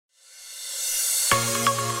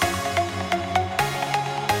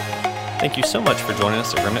Thank you so much for joining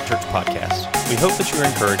us at Remnant Church Podcast. We hope that you are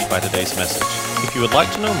encouraged by today's message. If you would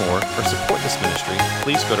like to know more or support this ministry,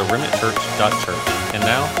 please go to remnantchurch.church. And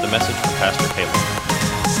now, the message from Pastor Caleb.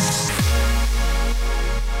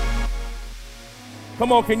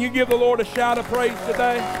 Come on, can you give the Lord a shout of praise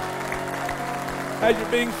today? As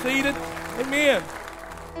you're being seated, amen.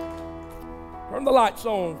 Turn the lights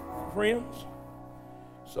on, friends.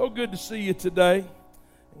 So good to see you today.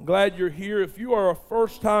 I'm glad you're here. If you are a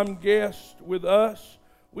first-time guest with us,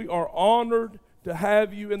 we are honored to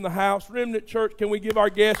have you in the house. Remnant Church, can we give our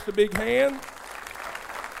guests a big hand?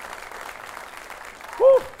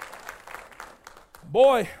 Whew.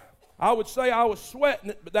 Boy, I would say I was sweating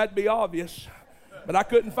it, but that'd be obvious. But I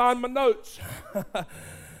couldn't find my notes.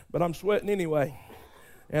 But I'm sweating anyway.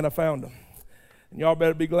 And I found them. And y'all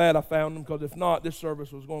better be glad I found them, because if not, this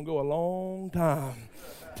service was going to go a long time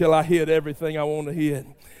till I hit everything I want to hit.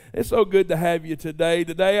 It's so good to have you today.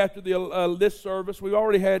 Today, after this service, we've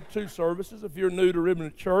already had two services. If you're new to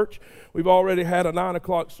Remnant Church, we've already had a 9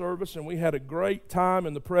 o'clock service, and we had a great time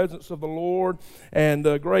in the presence of the Lord and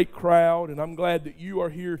a great crowd, and I'm glad that you are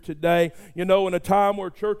here today. You know, in a time where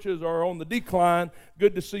churches are on the decline,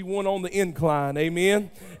 good to see one on the incline,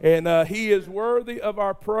 amen? And He is worthy of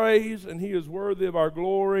our praise, and He is worthy of our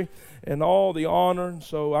glory and all the honor, and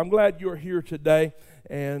so I'm glad you're here today,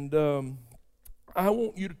 and I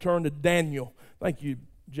want you to turn to Daniel. Thank you,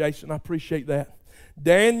 Jason. I appreciate that.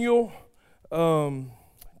 Daniel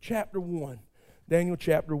chapter 1. Daniel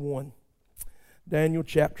chapter 1. Daniel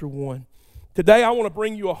chapter 1. Today I want to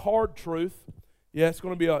bring you a hard truth. Yeah, it's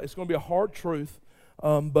going to be a hard truth,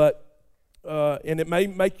 but it may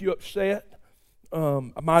make you upset.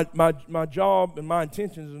 My job and my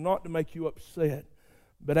intentions are not to make you upset,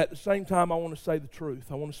 but at the same time I want to say the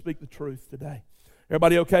truth. I want to speak the truth today.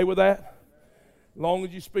 Everybody okay with that? As long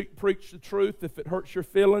as you preach the truth, if it hurts your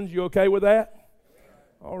feelings, you okay with that?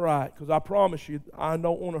 All right, because I promise you, I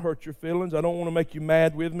don't want to hurt your feelings. I don't want to make you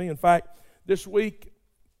mad with me. In fact, this week,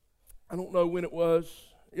 I don't know when it was.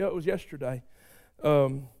 Yeah, it was yesterday. It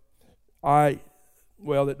don't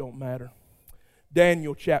matter.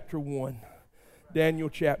 Daniel chapter 1. Daniel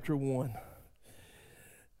chapter 1.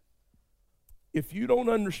 If you don't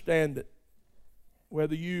understand it,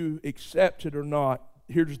 whether you accept it or not,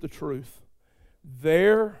 here's the truth.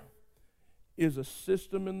 There is a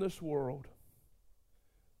system in this world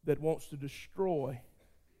that wants to destroy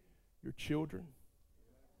your children,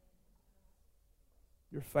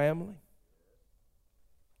 your family,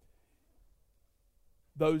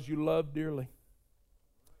 those you love dearly.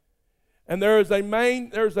 And there's a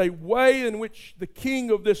way in which the king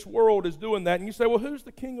of this world is doing that. And you say, well, who's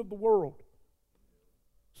the king of the world?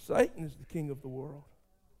 Satan is the king of the world.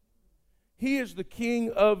 He is the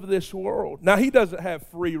king of this world. Now, he doesn't have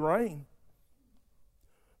free reign,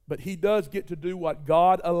 but he does get to do what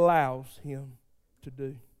God allows him to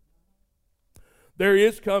do. There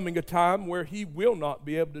is coming a time where he will not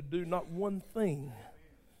be able to do not one thing.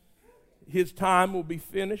 His time will be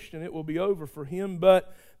finished and it will be over for him,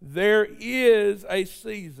 but there is a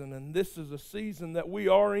season, and this is a season that we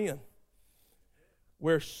are in,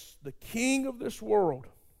 where the king of this world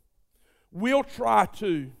will try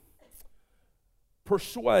to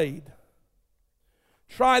persuade,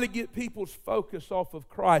 try to get people's focus off of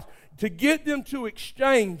Christ, to get them to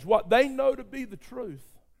exchange what they know to be the truth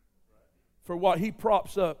for what he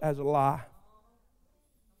props up as a lie.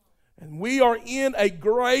 And we are in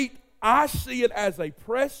I see it as a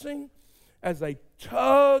pressing, as a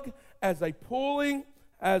tug, as a pulling,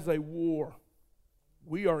 as a war.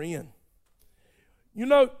 We are in. You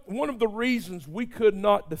know, one of the reasons we could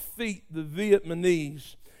not defeat the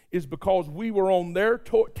Vietnamese is because we were on their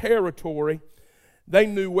territory. They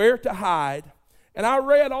knew where to hide. And I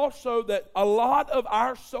read also that a lot of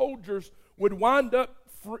our soldiers would wind up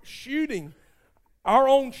shooting our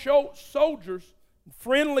own soldiers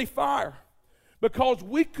friendly fire, because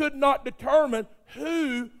we could not determine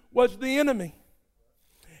who was the enemy.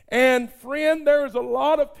 And friend, there's a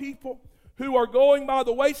lot of people who are going by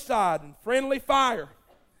the wayside in friendly fire.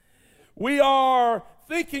 We are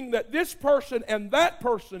thinking that this person and that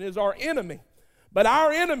person is our enemy. But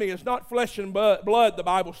our enemy is not flesh and blood, the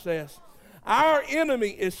Bible says. Our enemy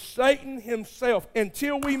is Satan himself.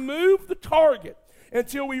 Until we move the target,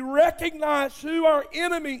 until we recognize who our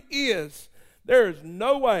enemy is, there is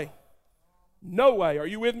no way. Are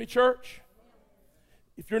you with me, church?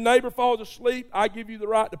 If your neighbor falls asleep, I give you the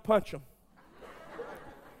right to punch him.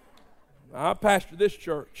 I pastor this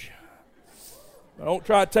church. I don't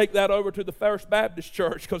try to take that over to the First Baptist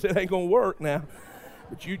Church, because it ain't going to work now.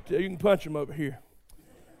 But you can punch him over here.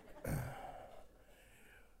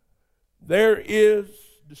 There is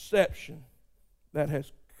deception that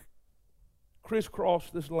has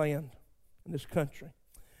crisscrossed this land and this country.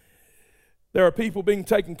 There are people being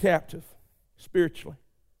taken captive spiritually.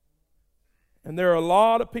 And there are a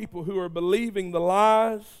lot of people who are believing the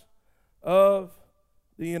lies of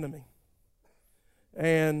the enemy.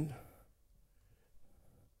 And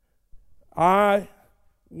I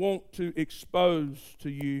want to expose to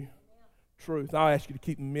you truth. I'll ask you to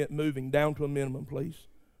keep moving down to a minimum, please.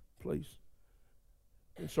 Please.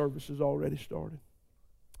 The service has already started.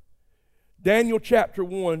 Daniel chapter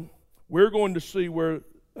 1, we're going to see where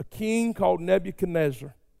a king called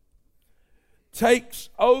Nebuchadnezzar takes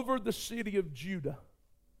over the city of Judah.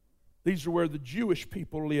 These are where the Jewish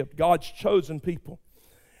people lived, God's chosen people.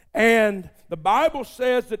 And the Bible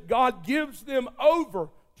says that God gives them over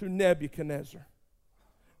to Nebuchadnezzar,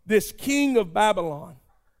 this king of Babylon.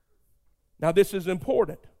 Now this is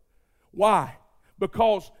important. Why?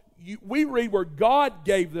 Because we read where God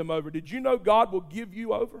gave them over. Did you know God will give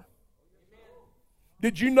you over?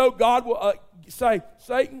 Did you know God will say,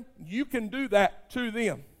 Satan, you can do that to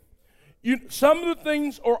them? Some of the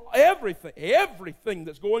things, or everything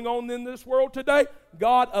that's going on in this world today,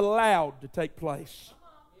 God allowed to take place.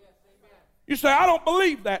 You say, I don't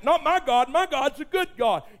believe that. Not my God. My God's a good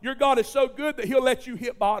God. Your God is so good that He'll let you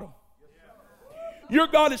hit bottom. Your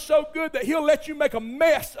God is so good that He'll let you make a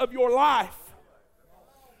mess of your life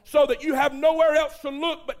so that you have nowhere else to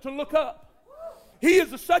look but to look up. He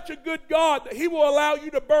is such a good God that He will allow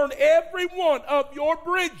you to burn every one of your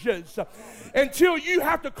bridges until you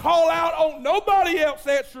have to call out on nobody else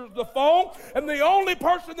answers the phone, and the only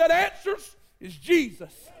person that answers is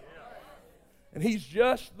Jesus. And He's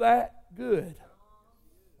just that good.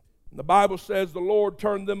 And the Bible says the Lord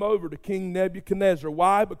turned them over to King Nebuchadnezzar.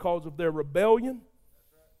 Why? Because of their rebellion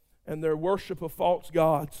and their worship of false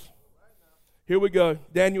gods. Here we go.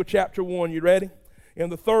 Daniel chapter 1. You ready? In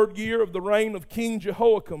the 3rd year of the reign of King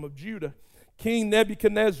Jehoiakim of Judah, King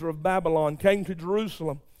Nebuchadnezzar of Babylon came to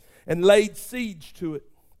Jerusalem and laid siege to it.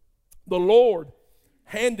 The Lord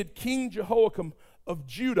handed King Jehoiakim of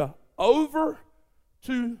Judah over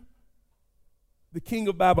to the king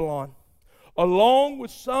of Babylon, along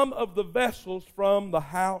with some of the vessels from the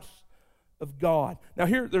house of God. Now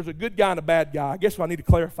here, there's a good guy and a bad guy. I guess I need to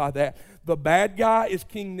clarify that. The bad guy is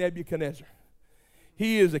King Nebuchadnezzar.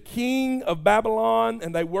 He is a king of Babylon,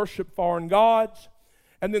 and they worship foreign gods.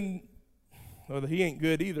 And then, well, he ain't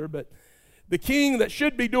good either, but the king that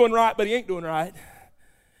should be doing right, but he ain't doing right,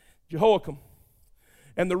 Jehoiakim.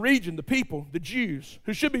 And the region, the people, the Jews,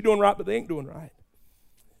 who should be doing right, but they ain't doing right.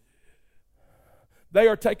 They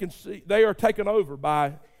are taken over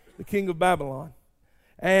by the king of Babylon.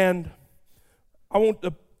 And I want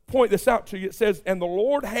to point this out to you. It says, and the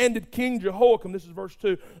Lord handed King Jehoiakim, this is verse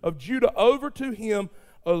 2, of Judah over to him,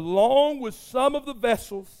 along with some of the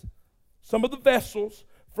vessels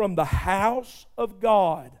from the house of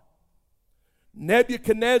God.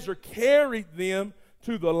 Nebuchadnezzar carried them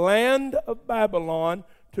to the land of Babylon,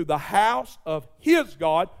 to the house of his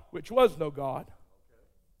God, which was no God,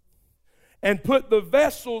 and put the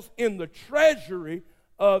vessels in the treasury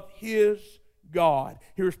of his God.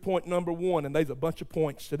 Here's point number 1, and there's a bunch of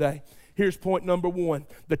points today. Here's point number 1.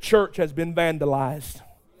 The church has been vandalized.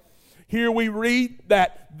 Here we read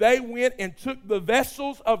that they went and took the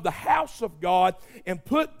vessels of the house of God and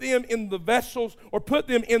put them in the vessels, or put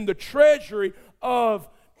them in the treasury of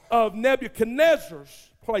Nebuchadnezzar's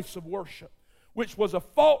place of worship, which was a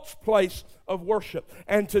false place of worship.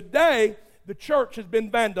 And today, the church has been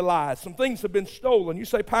vandalized. Some things have been stolen. You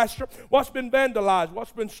say, Pastor, what's been vandalized?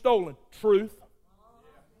 What's been stolen? Truth.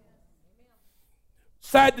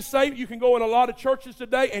 Sad to say, you can go in a lot of churches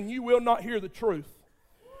today and you will not hear the truth.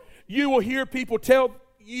 You will hear people tell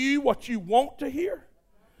you what you want to hear,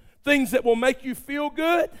 things that will make you feel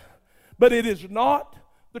good, but it is not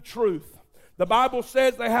the truth. The Bible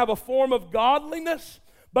says they have a form of godliness,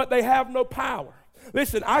 but they have no power.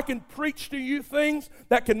 Listen, I can preach to you things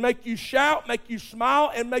that can make you shout, make you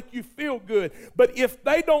smile, and make you feel good. But if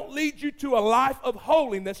they don't lead you to a life of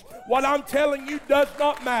holiness, what I'm telling you does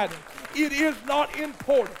not matter. It is not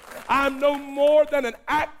important. I'm no more than an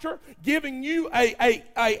actor giving you a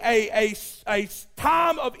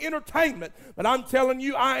time of entertainment. But I'm telling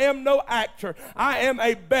you, I am no actor. I am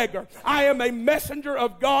a beggar. I am a messenger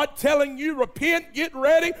of God telling you, repent, get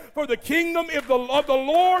ready, for the kingdom of the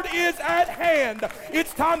Lord is at hand.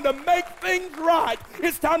 It's time to make things right.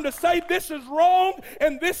 It's time to say this is wrong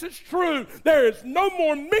and this is true. There is no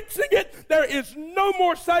more mixing it. There is no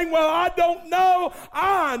more saying, well, I don't know.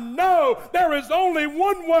 I know. There is only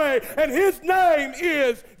one way, and His name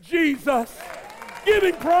is Jesus. Give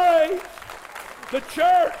Him praise. The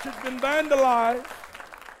church has been vandalized.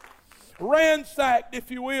 ransacked,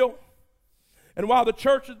 if you will. And while the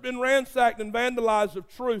church has been ransacked and vandalized of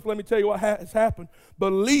truth, let me tell you what has happened.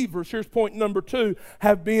 Believers, here's point number 2,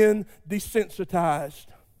 have been desensitized.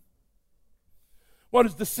 What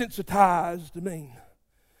does desensitized mean?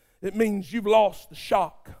 It means you've lost the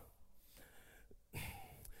shock.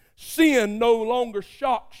 Sin no longer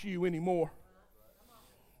shocks you anymore.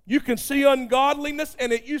 You can see ungodliness,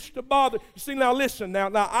 and it used to bother. You see, now listen. Now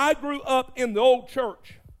I grew up in the old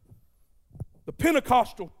church, the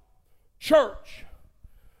Pentecostal church,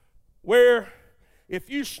 where if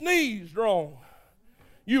you sneezed wrong,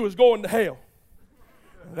 you was going to hell.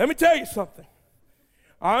 Let me tell you something.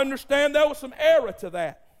 I understand there was some error to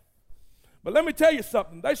that. But let me tell you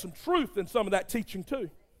something. There's some truth in some of that teaching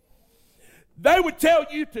too. They would tell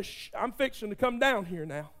you to, I'm fixing to come down here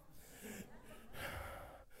now.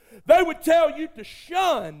 They would tell you to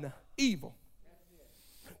shun evil.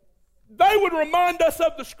 They would remind us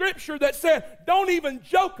of the scripture that said, don't even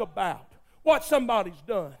joke about what somebody's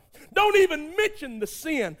done. Don't even mention the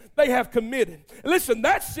sin they have committed. Listen,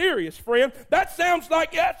 that's serious, friend. That sounds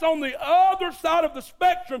like that's on the other side of the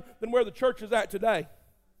spectrum than where the church is at today,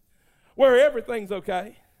 where everything's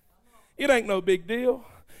okay. It ain't no big deal.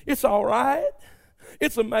 It's all right.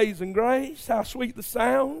 It's amazing grace, how sweet the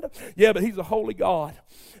sound. Yeah, but he's a holy God,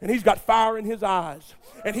 and he's got fire in his eyes,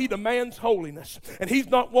 and he demands holiness, and he's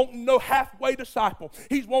not wanting no halfway disciple.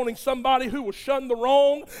 He's wanting somebody who will shun the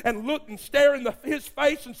wrong and look and stare in his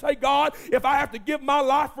face and say, God, if I have to give my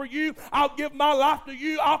life for you, I'll give my life to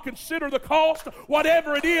you. I'll consider the cost,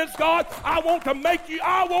 whatever it is, God. I want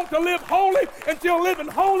to live holy until living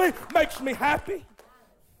holy makes me happy.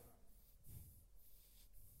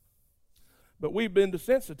 But we've been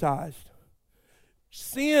desensitized.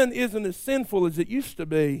 Sin isn't as sinful as it used to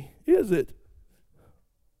be, is it?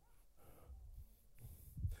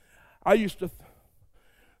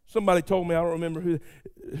 Somebody told me, I don't remember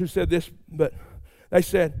who said this, but they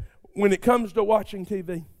said, when it comes to watching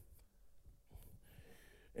TV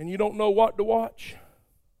and you don't know what to watch,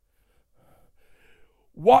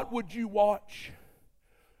 what would you watch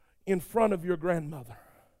in front of your grandmother?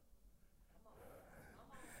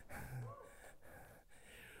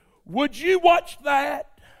 Would you watch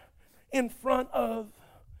that in front of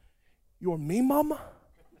your me mama?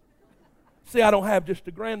 See, I don't have just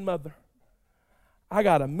a grandmother. I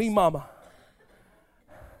got a me mama.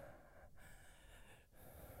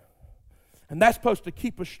 And that's supposed to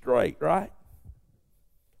keep us straight, right?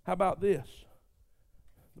 How about this?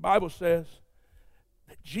 The Bible says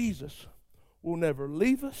that Jesus will never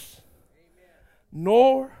leave us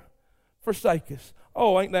nor forsake us.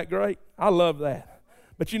 Oh, ain't that great? I love that.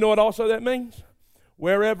 But you know what also that means?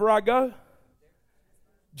 Wherever I go,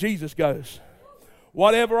 Jesus goes.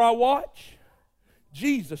 Whatever I watch,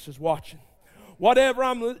 Jesus is watching. Whatever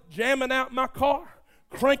I'm jamming out in my car,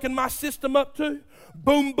 cranking my system up to,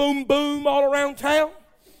 boom, boom, boom all around town,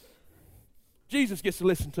 Jesus gets to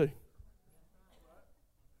listen to.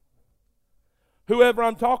 Whoever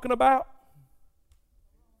I'm talking about,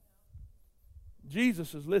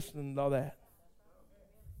 Jesus is listening to all that.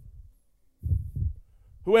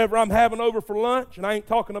 Whoever I'm having over for lunch, and I ain't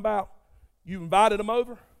talking about you invited them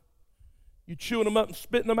over, you chewing them up and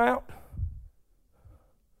spitting them out,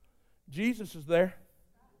 Jesus is there.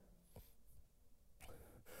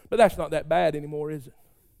 But that's not that bad anymore, is it?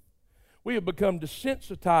 We have become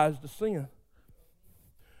desensitized to sin.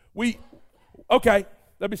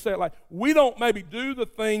 Let me say it like, we don't maybe do the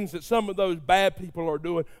things that some of those bad people are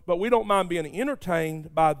doing, but we don't mind being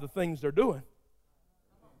entertained by the things they're doing.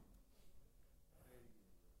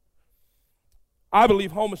 I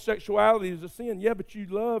believe homosexuality is a sin. Yeah, but you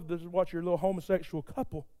love to watch your little homosexual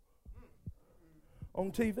couple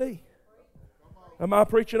on TV. Am I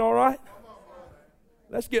preaching all right?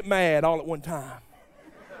 Let's get mad all at one time.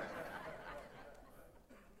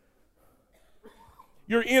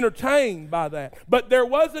 You're entertained by that. But there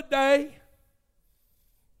was a day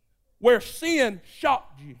where sin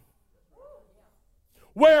shocked you.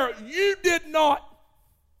 Where you did not,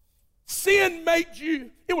 sin made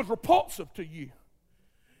you, it was repulsive to you.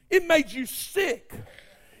 It made you sick.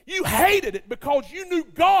 You hated it because you knew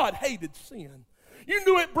God hated sin. You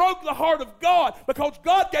knew it broke the heart of God because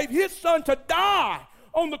God gave His Son to die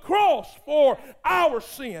on the cross for our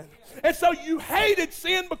sin. And so you hated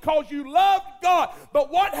sin because you loved God.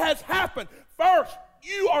 But what has happened? First,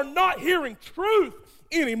 you are not hearing truth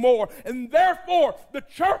anymore. And therefore, the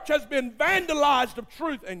church has been vandalized of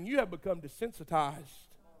truth and you have become desensitized.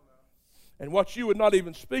 And what you would not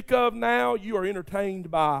even speak of now, you are entertained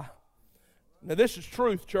by. Now this is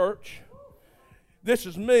truth, church. This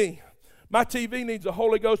is me. My TV needs a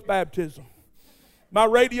Holy Ghost baptism. My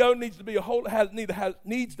radio needs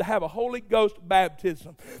to have a Holy Ghost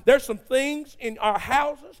baptism. There's some things in our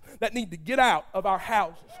houses that need to get out of our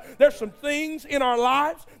houses. There's some things in our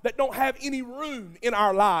lives that don't have any room in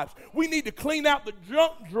our lives. We need to clean out the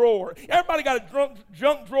junk drawer. Everybody got a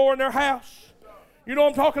junk drawer in their house? You know what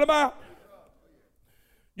I'm talking about?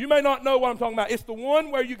 You may not know what I'm talking about. It's the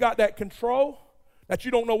one where you got that control that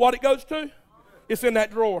you don't know what it goes to. It's in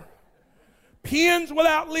that drawer. Pens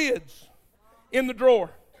without lids in the drawer.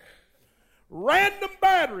 Random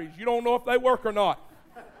batteries, you don't know if they work or not.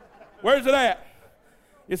 Where's it at?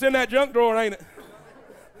 It's in that junk drawer, ain't it?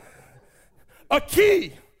 A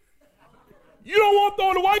key. You don't want to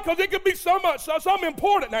throw it away because it could be something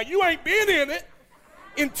important. Now, you ain't been in it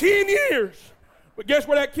in 10 years. But guess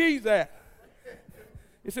where that key's at?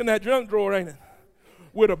 It's in that junk drawer, ain't it?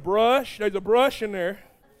 With a brush. There's a brush in there.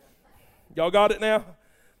 Y'all got it now?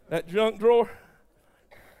 That junk drawer.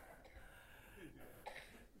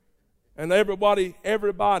 And everybody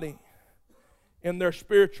in their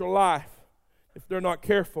spiritual life, if they're not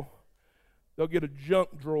careful, they'll get a junk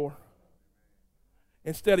drawer.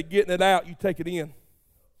 Instead of getting it out, you take it in.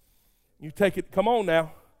 You take it, come on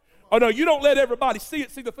now. Oh no, you don't let everybody see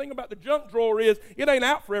it. See, the thing about the junk drawer is it ain't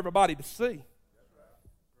out for everybody to see.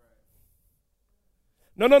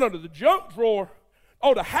 No, the junk drawer,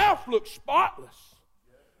 the house looks spotless.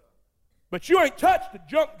 But you ain't touched the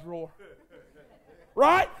junk drawer.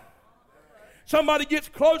 Right? Somebody gets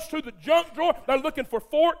close to the junk drawer, they're looking for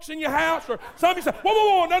forks in your house, or somebody says,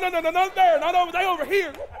 whoa, no, not there, not over there, over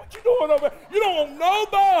here. What you doing over there? You don't want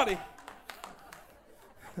nobody.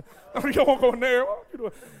 You don't want to go in there. What you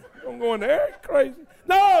doing? You don't go in there. It's crazy.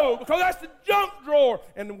 No, because that's the junk drawer.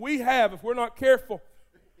 And we have, if we're not careful,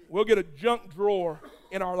 we'll get a junk drawer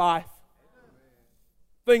in our life.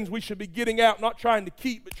 Things we should be getting out, not trying to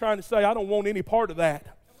keep, but trying to say, I don't want any part of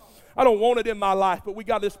that. I don't want it in my life, but we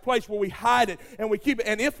got this place where we hide it and we keep it.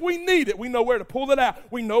 And if we need it, we know where to pull it out.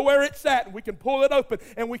 We know where it's at, and we can pull it open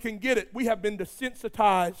and we can get it. We have been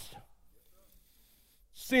desensitized.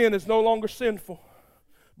 Sin is no longer sinful,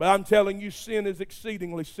 but I'm telling you, sin is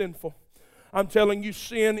exceedingly sinful. I'm telling you,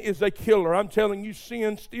 sin is a killer. I'm telling you,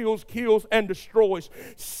 sin steals, kills, and destroys.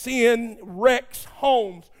 Sin wrecks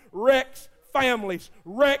homes, wrecks families,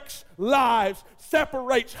 wrecks lives,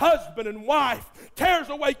 separates husband and wife, tears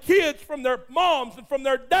away kids from their moms and from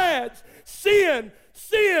their dads. Sin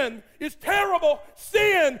is terrible.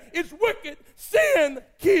 Sin is wicked. Sin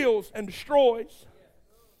kills and destroys.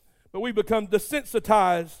 But we become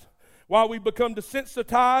desensitized. While we become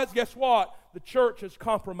desensitized, guess what? The church is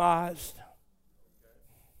compromised.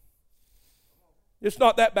 It's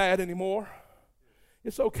not that bad anymore.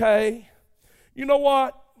 It's okay. You know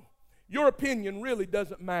what? Your opinion really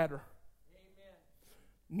doesn't matter. Amen.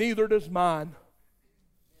 Neither does mine.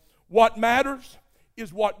 What matters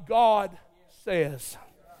is what God says.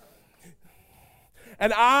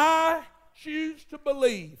 And I choose to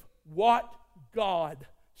believe what God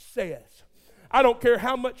says. I don't care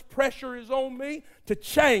how much pressure is on me to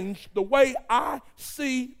change the way I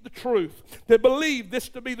see the truth, to believe this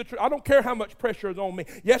to be the truth. I don't care how much pressure is on me.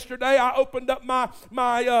 Yesterday I opened up my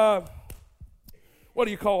what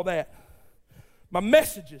do you call that? My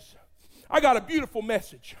messages. I got a beautiful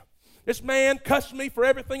message. This man cussed me for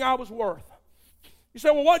everything I was worth. You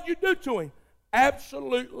say, well, what did you do to him?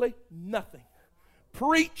 Absolutely nothing.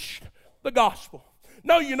 Preached the gospel.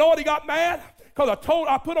 No, you know what he got mad? Because I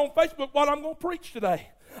put on Facebook what I'm going to preach today.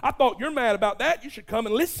 I thought, you're mad about that. You should come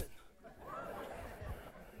and listen.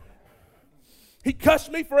 He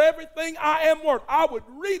cussed me for everything I am worth. I would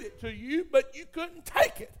read it to you, but you couldn't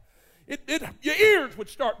take it. Your ears would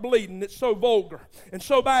start bleeding. It's so vulgar and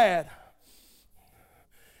so bad.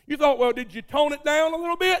 You thought, well, did you tone it down a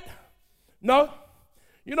little bit? No.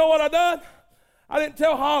 You know what I done? I didn't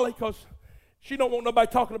tell Holly because she don't want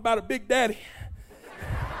nobody talking about her big daddy.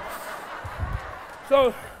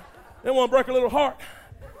 So they want to break her little heart.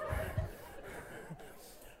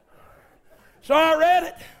 So I read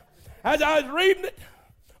it. As I was reading it,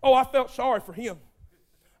 I felt sorry for him.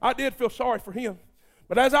 I did feel sorry for him.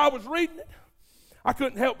 But as I was reading it, I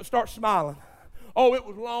couldn't help but start smiling. Oh, it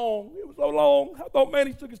was long. It was so long. I thought, man,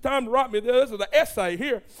 he took his time to write me this. This is an essay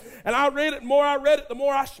here. And I read it, the more I read it, the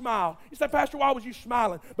more I smiled. You say, Pastor, why was you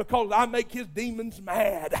smiling? Because I make his demons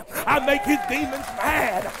mad. I make his demons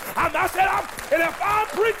mad. I said, and if I'm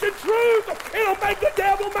preaching truth, it'll make the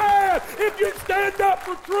devil mad. If you stand up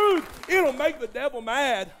for truth, it'll make the devil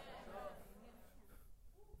mad.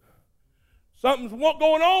 Something's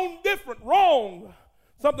going on different, wrong.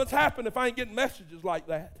 Something's happened if I ain't getting messages like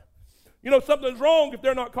that. You know, something's wrong if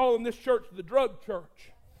they're not calling this church the drug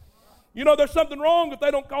church. You know, there's something wrong if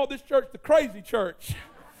they don't call this church the crazy church,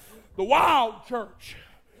 the wild church.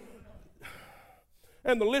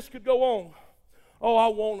 And the list could go on. Oh, I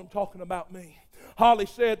want them talking about me. Holly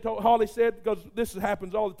said, because this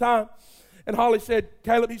happens all the time, and Holly said,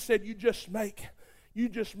 Caleb, he said, you just make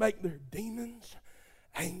their demons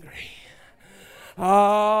angry.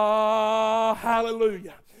 Ah,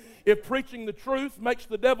 hallelujah. If preaching the truth makes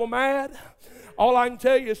the devil mad, all I can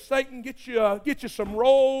tell you is Satan, get you some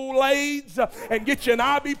Rolaids and get you an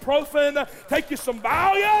ibuprofen, take you some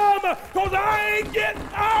Valium, because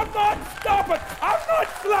I'm not stopping, I'm not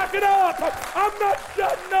slacking up, I'm not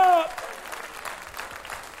shutting up.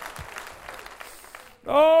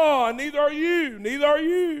 Oh, neither are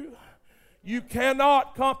you. You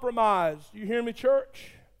cannot compromise. You hear me,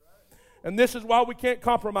 church? And this is why we can't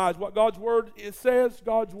compromise. What God's Word says,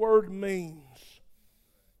 God's Word means.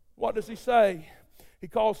 What does He say? He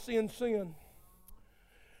calls sin, sin.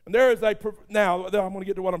 And there is now I'm going to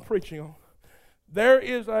get to what I'm preaching on. There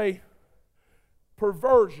is a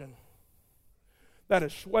perversion that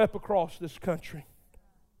has swept across this country.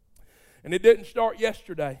 And it didn't start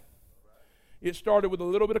yesterday. It started with a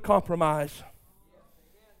little bit of compromise.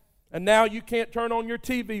 And now you can't turn on your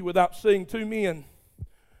TV without seeing two men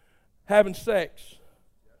having sex,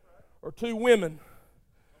 or two women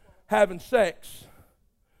having sex.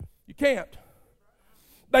 You can't.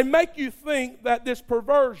 They make you think that this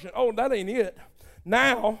perversion, oh, that ain't it.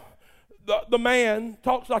 Now, the man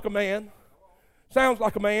talks like a man, sounds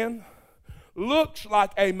like a man, looks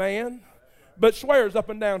like a man, but swears up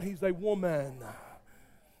and down he's a woman.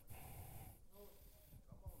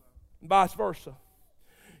 And vice versa.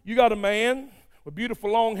 You got a man with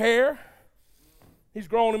beautiful long hair. He's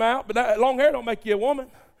growing him out, but that long hair don't make you a woman.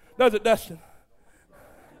 Does it, Dustin?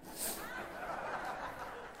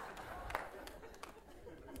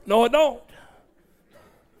 No, it don't.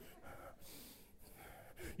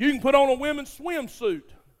 You can put on a women's swimsuit.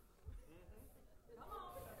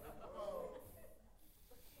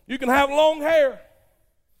 You can have long hair.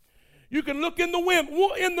 You can look in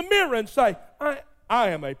the mirror and say, I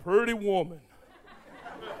am a pretty woman.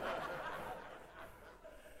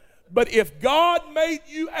 But if God made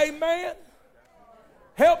you a man,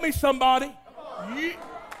 help me somebody,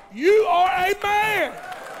 you are a man.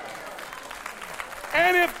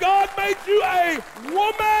 And if God made you a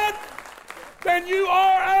woman, then you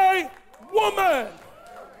are a woman.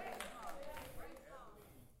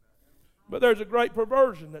 But there's a great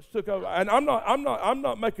perversion that's took over. And I'm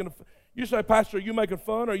not making you say, Pastor, are you making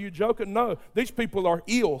fun? Are you joking? No. These people are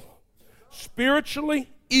ill. Spiritually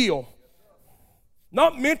ill.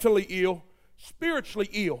 Not mentally ill, spiritually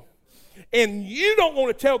ill. And you don't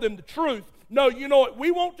want to tell them the truth. No, you know what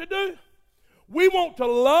we want to do? We want to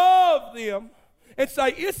love them and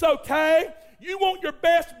say, it's okay. You want your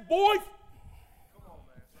best boy.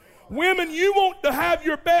 Women, you want to have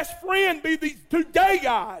your best friend be these two gay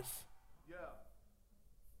guys.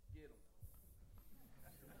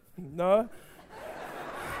 No.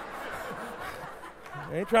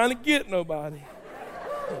 I ain't trying to get nobody.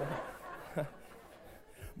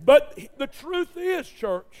 But the truth is,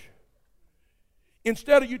 church,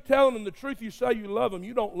 instead of you telling them the truth, you say you love them,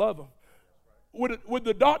 you don't love them. Would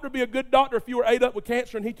the doctor be a good doctor if you were ate up with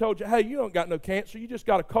cancer and he told you, hey, you don't got no cancer, you just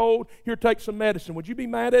got a cold, here, take some medicine. Would you be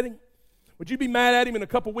mad at him? Would you be mad at him in a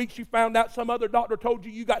couple weeks you found out some other doctor told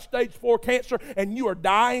you got stage 4 cancer and you are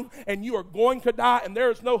dying and you are going to die and there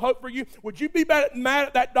is no hope for you? Would you be mad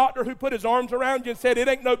at that doctor who put his arms around you and said, it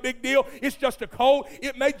ain't no big deal, it's just a cold,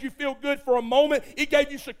 it made you feel good for a moment, it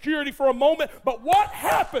gave you security for a moment, but what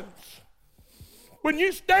happens when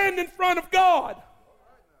you stand in front of God?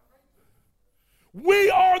 We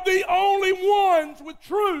are the only ones with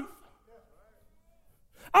truth.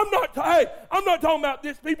 I'm not talking about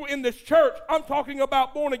this people in this church. I'm talking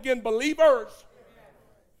about born-again believers.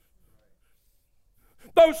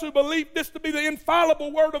 Those who believe this to be the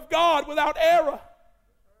infallible Word of God without error.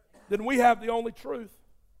 Then we have the only truth.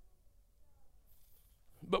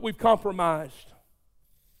 But we've compromised.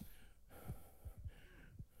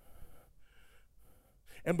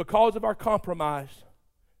 And because of our compromise,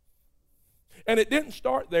 and it didn't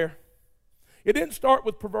start there. It didn't start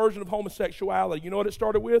with perversion of homosexuality. You know what it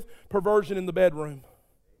started with? Perversion in the bedroom.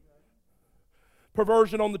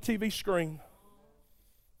 Perversion on the TV screen.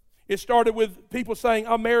 It started with people saying,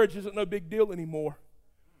 our marriage isn't no big deal anymore.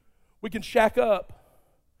 We can shack up.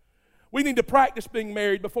 We need to practice being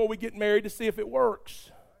married before we get married to see if it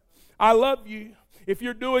works. I love you. If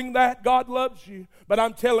you're doing that, God loves you. But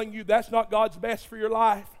I'm telling you, that's not God's best for your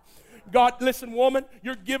life. God, listen, woman,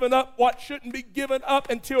 you're giving up what shouldn't be given up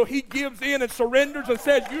until He gives in and surrenders and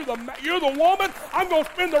says, you're the woman I'm going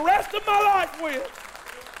to spend the rest of my life with.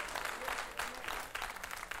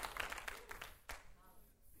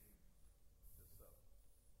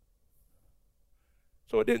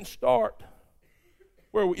 So it didn't start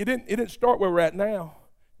it didn't start where we're at now.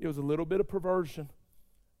 It was a little bit of perversion,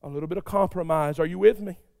 a little bit of compromise. Are you with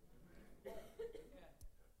me?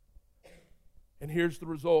 And here's the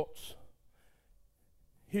results.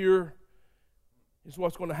 Here is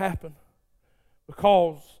what's going to happen.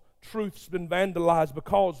 Because truth's been vandalized,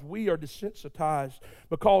 because we are desensitized,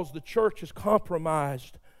 because the church is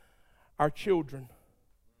compromised, our children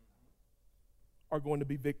are going to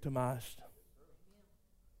be victimized.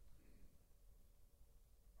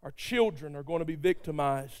 Our children are going to be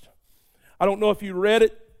victimized. I don't know if you read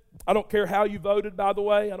it. I don't care how you voted, by the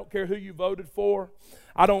way. I don't care who you voted for.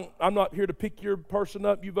 I'm not here to pick your person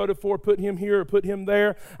up you voted for, put him here or put him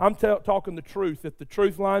there. I'm talking the truth. If the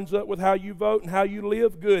truth lines up with how you vote and how you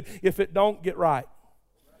live, good. If it don't, get right.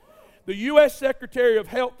 The U.S. Secretary of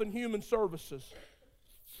Health and Human Services,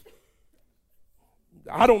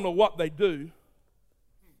 I don't know what they do.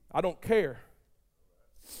 I don't care.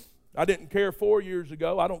 I didn't care 4 years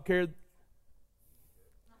ago. I don't care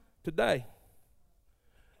today.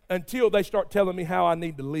 Until they start telling me how I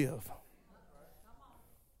need to live.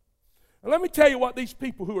 And let me tell you what these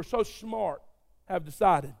people who are so smart have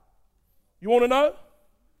decided. You want to know?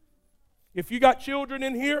 If you got children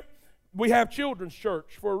in here, we have children's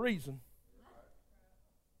church for a reason.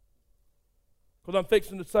 Because I'm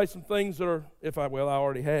fixing to say some things that are, I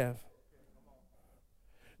already have.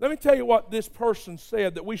 Let me tell you what this person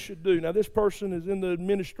said that we should do. Now, this person is in the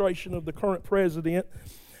administration of the current president.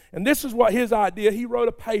 And this is what his idea, they wrote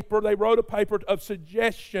a paper of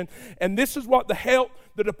suggestion, and this is what the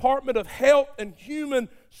Department of Health and Human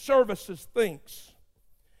Services thinks.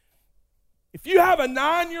 If you have a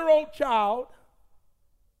 9-year-old child,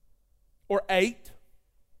 or 8,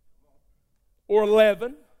 or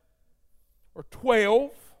 11, or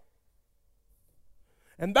 12,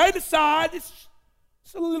 and they decide, it's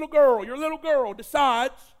a little girl, your little girl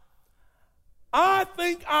decides, I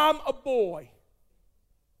think I'm a boy.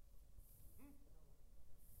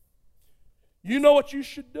 You know what you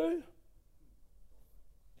should do?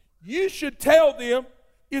 You should tell them,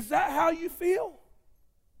 is that how you feel?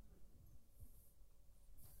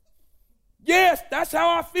 Yes, that's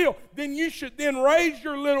how I feel. Then you should then raise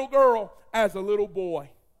your little girl as a little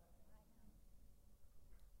boy.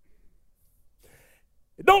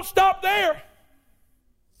 It don't stop there.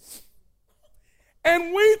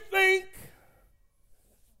 And we think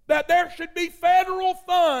that there should be federal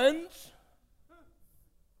funds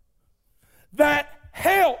that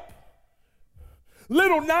help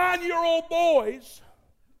little 9-year-old boys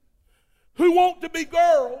who want to be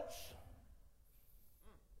girls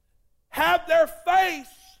have their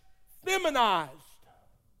face feminized.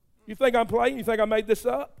 You think I'm playing? You think I made this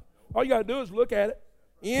up? All you got to do is look at it.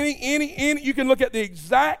 You can look at the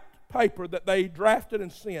exact paper that they drafted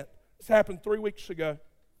and sent. This happened 3 weeks ago.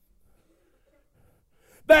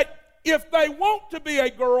 That if they want to be a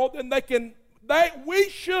girl, then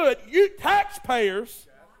you taxpayers,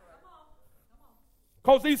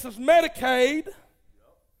 because this is Medicaid,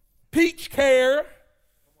 Peach Care,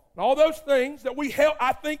 and all those things that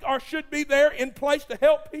I think should be there in place to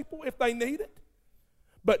help people if they need it,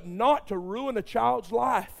 but not to ruin a child's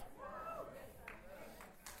life.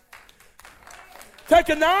 Take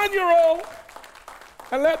a 9-year-old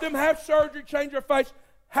and let them have surgery, change their face,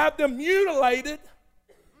 have them mutilated.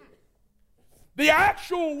 The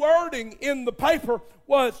actual wording in the paper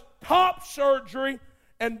was top surgery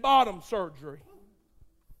and bottom surgery,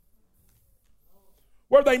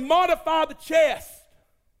 where they modify the chest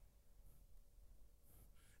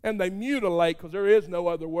and they mutilate, because there is no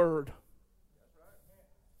other word.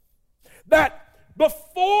 That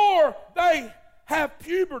before they have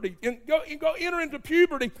puberty and go enter into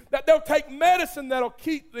puberty, that they'll take medicine that'll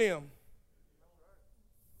keep them.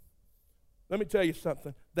 Let me tell you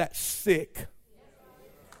something. That's sick.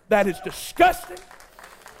 That is disgusting.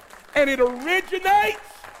 And it originates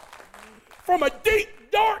from a deep,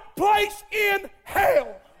 dark place in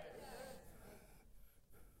hell.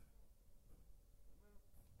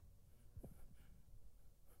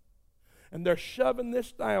 And they're shoving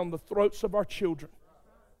this down the throats of our children.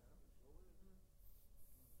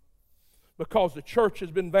 Because the church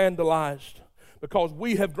has been vandalized. Because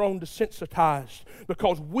we have grown desensitized.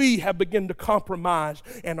 Because we have begun to compromise.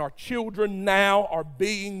 And our children now are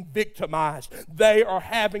being victimized. They are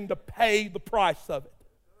having to pay the price of it.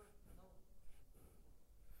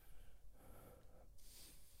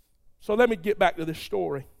 So let me get back to this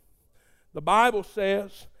story. The Bible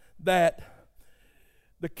says that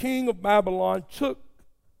the king of Babylon took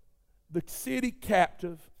the city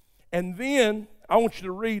captive, and then, I want you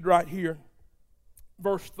to read right here,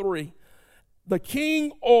 verse 3. The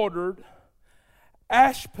king ordered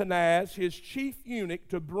Ashpenaz, his chief eunuch,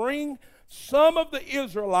 to bring some of the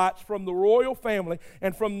Israelites from the royal family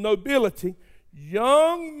and from nobility,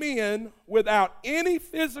 young men without any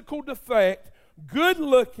physical defect,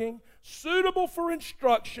 good-looking, suitable for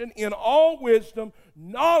instruction in all wisdom,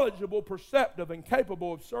 knowledgeable, perceptive, and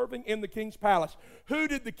capable of serving in the king's palace. Who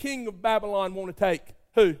did the king of Babylon want to take?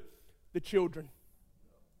 Who? The children.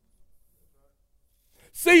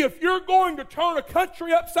 See, if you're going to turn a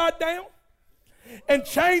country upside down and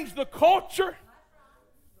change the culture,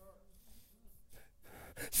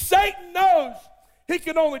 Satan knows he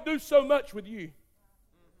can only do so much with you.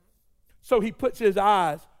 So he puts his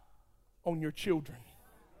eyes on your children.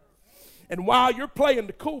 And while you're playing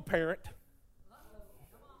the cool parent,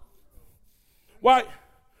 while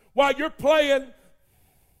you're playing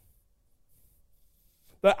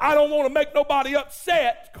the I don't want to make nobody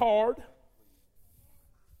upset card,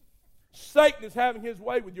 Satan is having his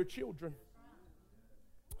way with your children.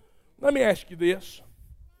 Let me ask you this.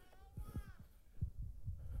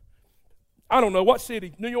 I don't know, what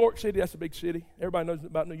city? New York City, that's a big city. Everybody knows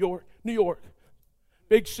about New York. New York,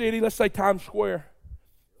 big city, let's say Times Square.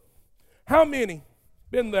 How many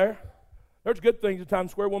been there? There's good things in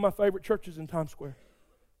Times Square. One of my favorite churches in Times Square.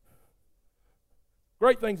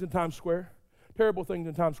 Great things in Times Square. Terrible things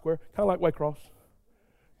in Times Square. Kind of like Waycross.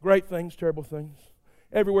 Great things, terrible things.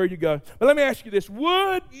 Everywhere you go. But let me ask you this.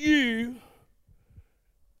 Would you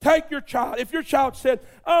take your child, if your child said,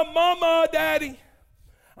 Mama, Daddy,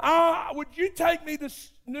 would you take me to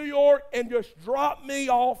New York and just drop me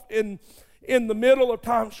off in the middle of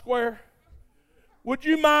Times Square? Would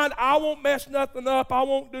you mind? I won't mess nothing up. I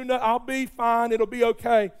won't do nothing. I'll be fine. It'll be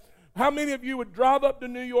okay. How many of you would drive up to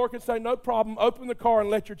New York and say, no problem, open the car and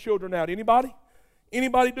let your children out? Anybody?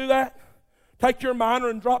 Anybody do that? Take your minor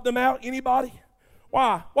and drop them out? Anybody?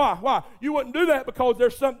 Why? You wouldn't do that because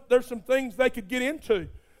there's some things they could get into.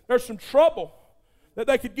 There's some trouble that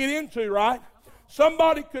they could get into, right?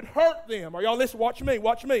 Somebody could hurt them. Are y'all listening?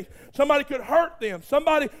 Watch me. Somebody could hurt them.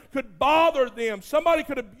 Somebody could bother them. Somebody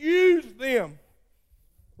could abuse them.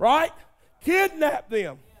 Right? Kidnap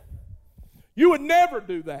them. You would never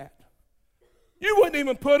do that. You wouldn't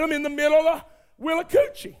even put them in the middle of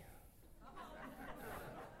Willacoochee.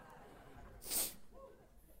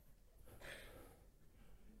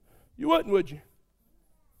 You wouldn't, would you?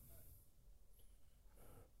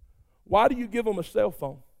 Why do you give them a cell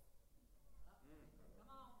phone?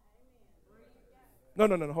 No,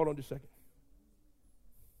 hold on just a second.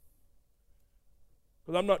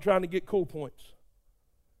 Because I'm not trying to get cool points.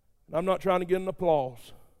 I'm not trying to get an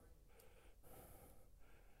applause.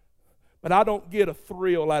 But I don't get a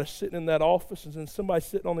thrill out of sitting in that office and then somebody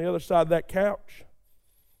sitting on the other side of that couch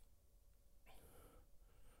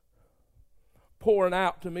pouring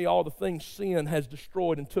out to me all the things sin has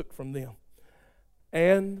destroyed and took from them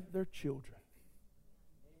and their children.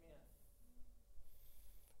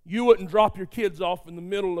 You wouldn't drop your kids off in the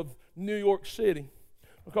middle of New York City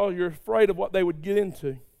because you're afraid of what they would get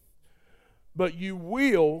into. But you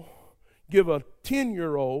will give a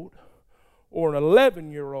 10-year-old or an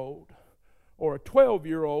 11-year-old or a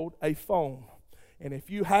 12-year-old a phone. And if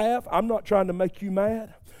you have, I'm not trying to make you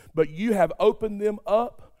mad, but you have opened them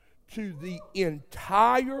up to the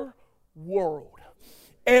entire world.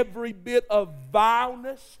 Every bit of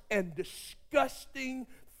vileness and disgusting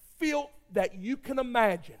filth that you can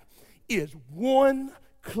imagine is one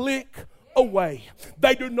click away.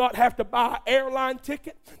 They do not have to buy an airline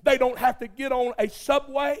ticket. They don't have to get on a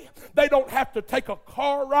subway. They don't have to take a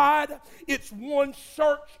car ride. It's one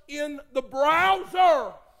search in the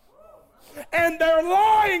browser. And they're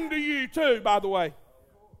lying to you too, by the way.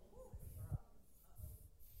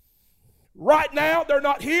 Right now, they're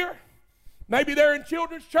not here. Maybe they're in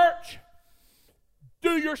children's church.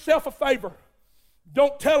 Do yourself a favor.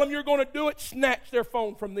 Don't tell them you're going to do it. Snatch their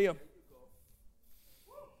phone from them.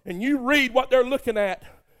 And you read what they're looking at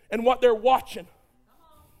and what they're watching.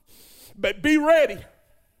 But be ready.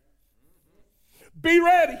 Be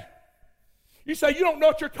ready. You say, you don't know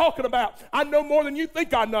what you're talking about. I know more than you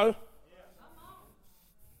think I know.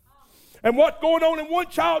 And what's going on in one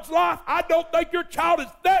child's life, I don't think your child is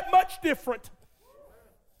that much different.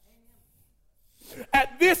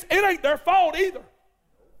 At this, it ain't their fault either.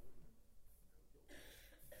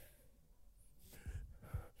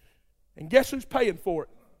 And guess who's paying for it?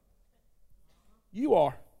 You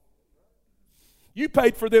are. You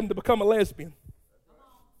paid for them to become a lesbian.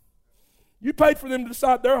 You paid for them to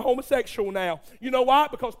decide they're homosexual now. You know why?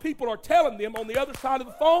 Because people are telling them on the other side of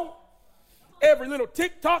the phone, every little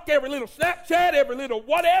TikTok, every little Snapchat, every little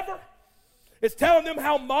whatever, it's telling them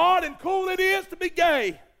how mod and cool it is to be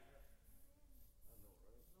gay.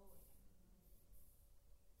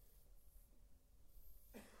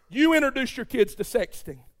 You introduce your kids to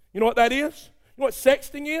sexting. You know what that is? You know what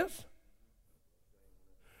sexting is?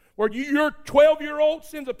 Where your 12-year-old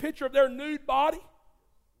sends a picture of their nude body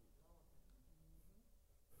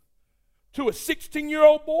to a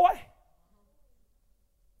 16-year-old boy.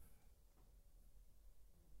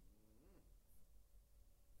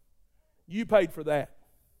 You paid for that.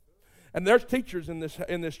 And there's teachers in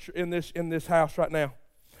this house right now.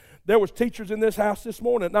 There was teachers in this house this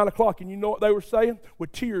morning at 9 o'clock, and you know what they were saying?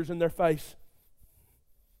 With tears in their face.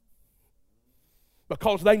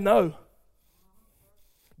 Because they know.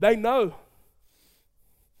 They know.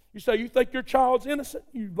 You say, you think your child's innocent?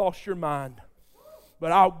 You've lost your mind.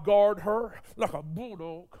 But I'll guard her like a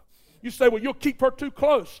bulldog. You say, well, you'll keep her too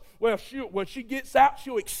close. Well, when she gets out,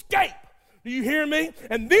 she'll escape. Do you hear me?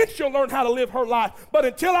 And then she'll learn how to live her life. But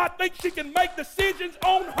until I think she can make decisions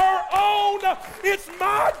on her own, it's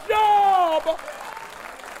my job.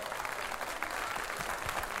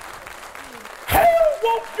 Hell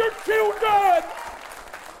wants your children.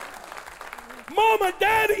 Mama,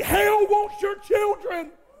 Daddy, hell wants your children.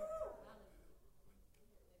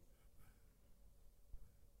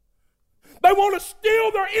 They want to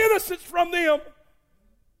steal their innocence from them.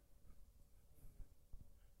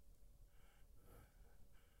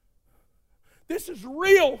 This is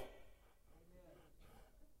real.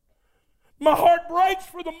 My heart breaks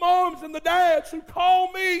for the moms and the dads who call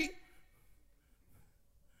me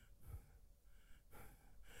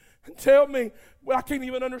and tell me, well, I can't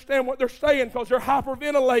even understand what they're saying because they're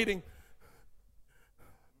hyperventilating.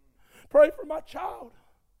 Pray for my child.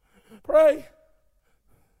 Pray.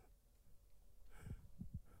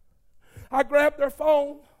 I grabbed their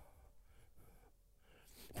phone.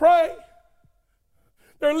 Pray.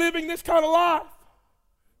 They're living this kind of life.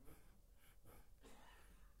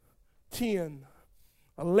 10,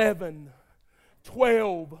 11,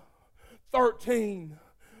 12, 13,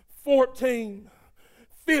 14,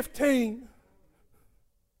 15.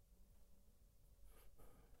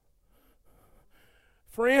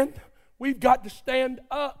 Friend, we've got to stand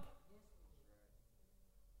up.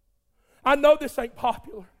 I know this ain't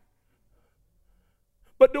popular.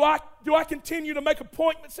 But do I continue to make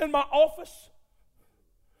appointments in my office?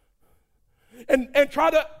 And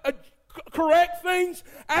try to correct things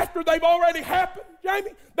after they've already happened,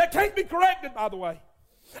 Jamie? That can't be corrected, by the way.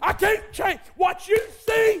 I can't change. What you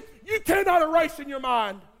see, you cannot erase in your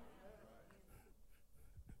mind.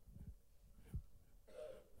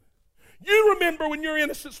 You remember when your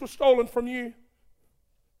innocence was stolen from you.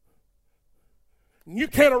 And you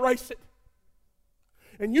can't erase it.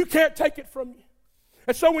 And you can't take it from you.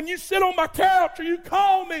 And so when you sit on my couch or you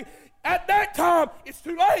call me, at that time, it's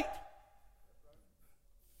too late.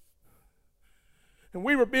 And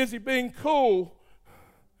we were busy being cool.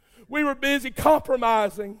 We were busy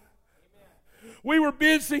compromising. We were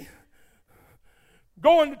busy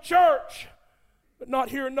going to church, but not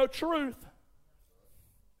hearing no truth.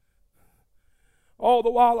 All the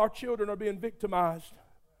while our children are being victimized.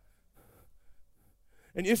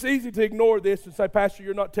 And it's easy to ignore this and say, Pastor,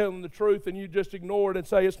 you're not telling the truth, and you just ignore it and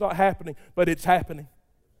say it's not happening, but it's happening.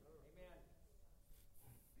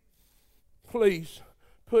 Please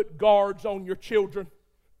put guards on your children.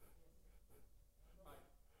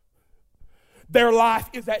 Their life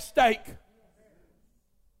is at stake.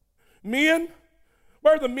 Men,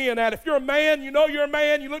 where are the men at? If you're a man, you know you're a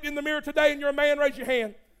man, you look in the mirror today and you're a man, raise your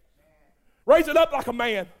hand. Raise it up like a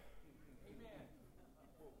man.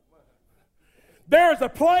 There is a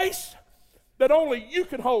place that only you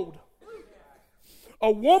can hold.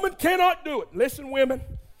 A woman cannot do it. Listen, women,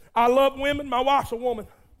 I love women. My wife's a woman.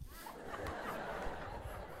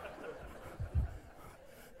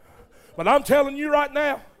 But I'm telling you right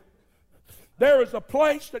now, there is a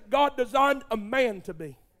place that God designed a man to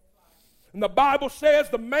be. And the Bible says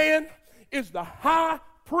the man is the high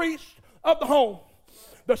priest of the home,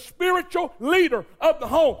 the spiritual leader of the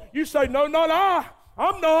home. You say, no, not I.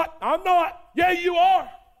 I'm not. Yeah, you are.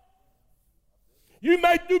 You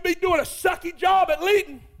may be doing a sucky job at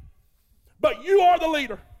leading, but you are the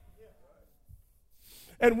leader.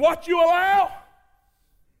 And what you allow,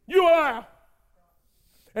 you allow.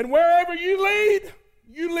 And wherever you lead,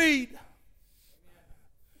 you lead.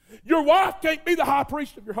 Your wife can't be the high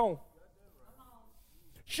priest of your home.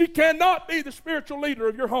 She cannot be the spiritual leader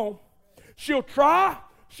of your home. She'll try.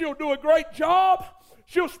 She'll do a great job.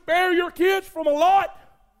 She'll spare your kids from a lot.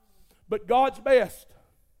 But God's best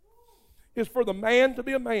is for the man to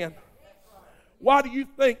be a man. Why do you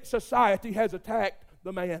think society has attacked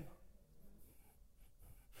the man?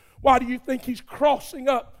 Why do you think he's crossing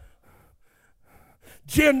up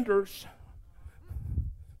genders?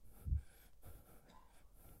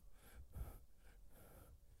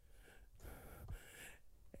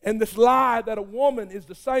 And this lie that a woman is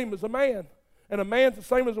the same as a man and a man's the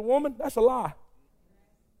same as a woman, that's a lie.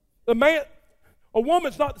 A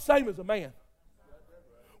woman's not the same as a man.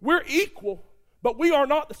 We're equal, but we are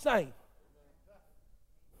not the same.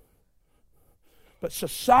 But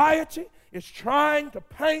society is trying to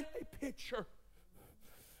paint a picture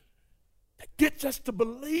that gets us to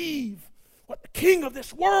believe what the king of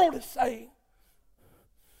this world is saying.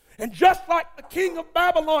 And just like the king of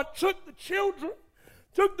Babylon took the children,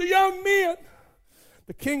 took the young men,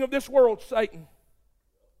 the king of this world, Satan,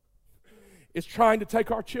 is trying to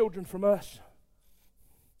take our children from us.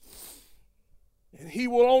 And he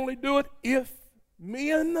will only do it if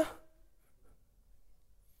men,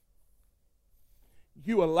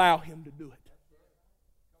 you allow him to do it.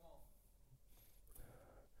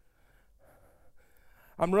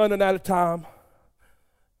 I'm running out of time.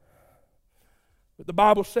 But the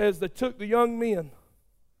Bible says they took the young men.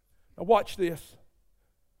 Now watch this.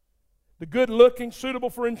 The good-looking,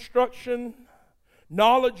 suitable for instruction,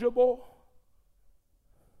 knowledgeable.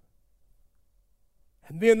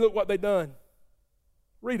 And then look what they done.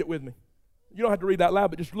 Read it with me. You don't have to read that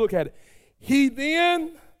loud, but just look at it. He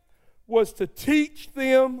then was to teach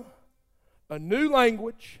them a new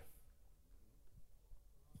language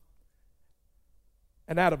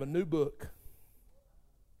and out of a new book.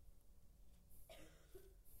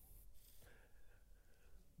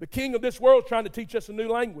 The king of this world is trying to teach us a new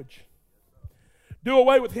language. Do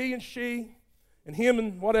away with he and she and him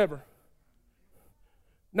and whatever.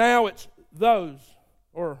 Now it's those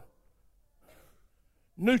or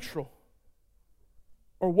neutral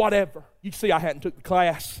or whatever. You see, I hadn't took the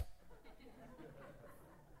class.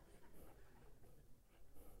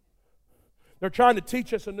 They're trying to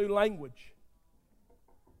teach us a new language.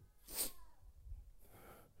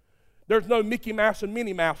 There's no Mickey Mouse and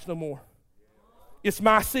Minnie Mouse no more. It's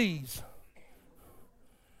my C's.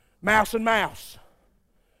 Mouse and mouse.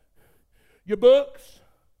 Your books,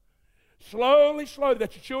 slowly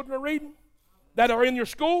that your children are reading, that are in your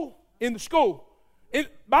school, in the school.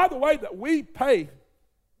 By the way, that we pay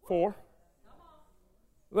for.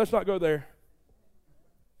 Let's not go there.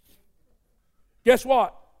 Guess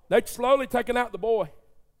what? They're slowly taking out the boy.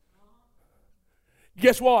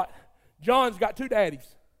 Guess what? John's got 2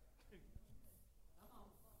 daddies.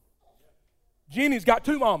 Jenny's got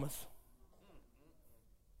 2 mamas.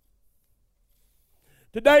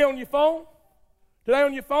 Today on your phone,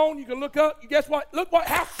 you can look up, guess what? Look what,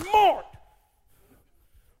 how smart.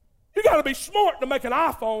 You got to be smart to make an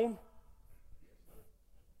iPhone.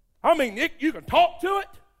 I mean, you can talk to it.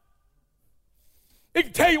 It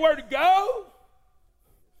can tell you where to go.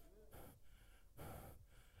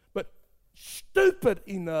 But stupid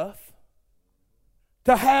enough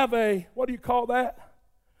to have a, what do you call that?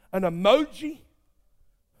 An emoji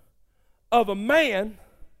of a man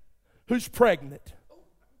who's pregnant.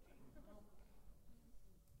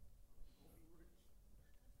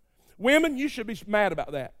 Women, you should be mad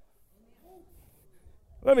about that.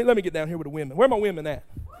 Let me get down here with the women. Where are my women at?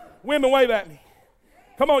 Women, wave at me.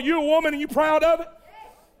 Come on, you a woman and you proud of it?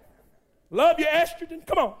 Love your estrogen?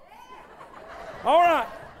 Come on. All right.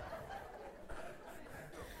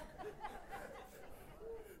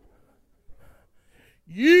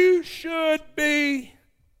 You should be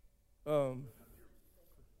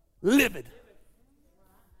livid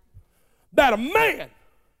that a man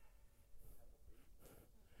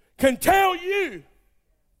can tell you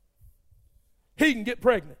he can get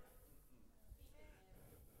pregnant.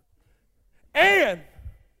 And,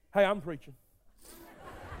 hey, I'm preaching.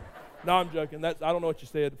 No, I'm joking. I don't know what you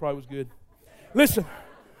said. It probably was good. Listen,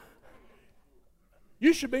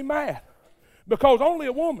 you should be mad because only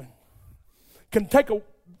a woman can take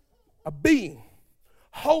a being,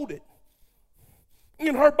 hold it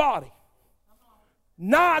in her body.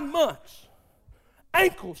 9 months,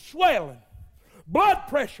 ankles swelling, blood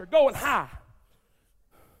pressure going high,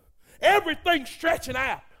 everything stretching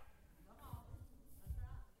out,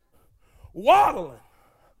 waddling,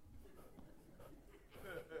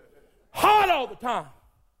 hot all the time,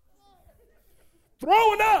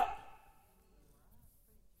 throwing up,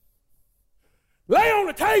 lay on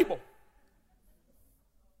the table,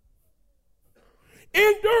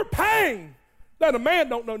 endure pain that a man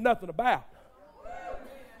don't know nothing about.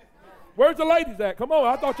 Where's the ladies at? Come on,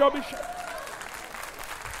 I thought y'all be sure.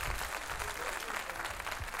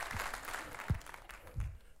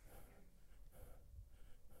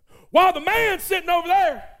 While the man's sitting over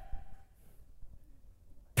there,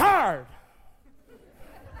 tired.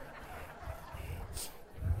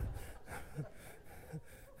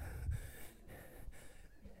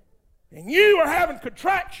 And you are having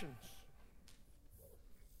contractions.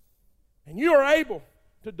 And you are able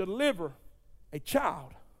to deliver a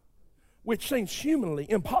child, which seems humanly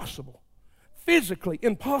impossible, physically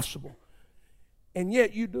impossible, and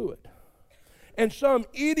yet you do it. And some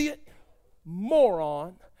idiot,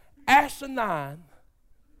 moron, asinine,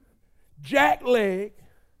 jackleg,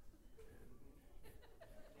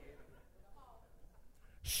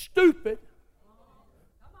 stupid,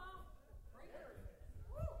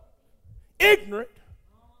 ignorant,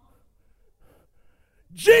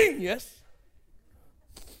 genius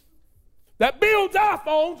that builds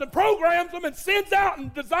iPhones and programs them and sends out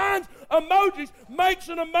and designs emojis, makes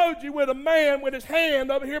an emoji with a man with his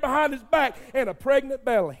hand over here behind his back and a pregnant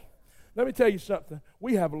belly. Let me tell you something.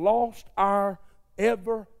 We have lost our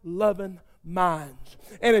ever-loving minds.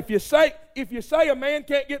 And if you say a man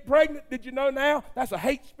can't get pregnant, did you know now? That's a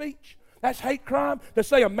hate speech. That's hate crime. To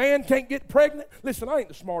say a man can't get pregnant. Listen, I ain't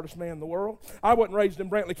the smartest man in the world. I wasn't raised in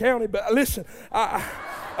Brantley County, but listen,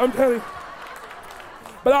 I'm telling you.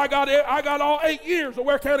 But I got all 8 years of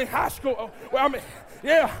Ware County High School. Well, I mean,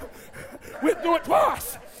 yeah, went through it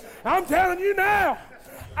twice. I'm telling you now,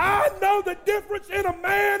 I know the difference in a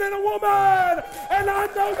man and a woman, and I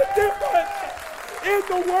know the difference in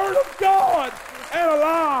the Word of God and a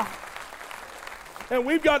lie. And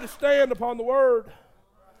we've got to stand upon the Word.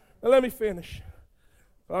 Now let me finish.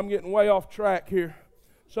 I'm getting way off track here.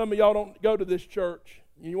 Some of y'all don't go to this church.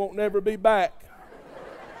 You won't never be back.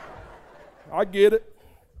 I get it.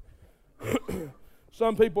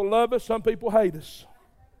 Some people love us, some people hate us.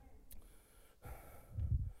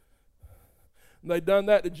 And they done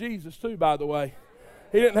that to Jesus too, by the way.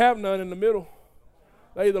 He didn't have none in the middle.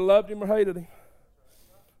 They either loved him or hated him.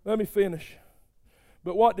 Let me finish.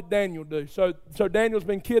 But what did Daniel do? So Daniel's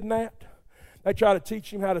been kidnapped. They try to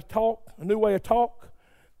teach him how to talk, a new way of talk,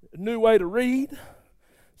 a new way to read.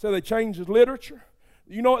 So they changed his literature.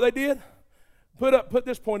 You know what they did? Put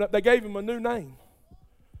this point up. They gave him a new name.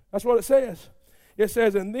 That's what it says. It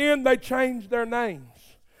says, and then they changed their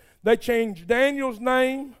names. They changed Daniel's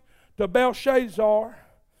name to Belshazzar.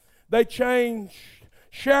 They changed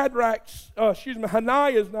Hananiah's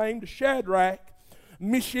name to Shadrach,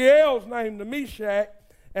 Mishael's name to Meshach,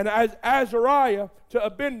 and Azariah to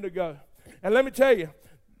Abednego. And let me tell you,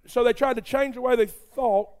 so they tried to change the way they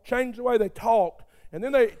thought, change the way they talked, and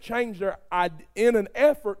then they changed in an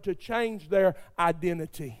effort to change their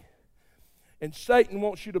identity. And Satan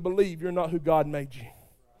wants you to believe you're not who God made you.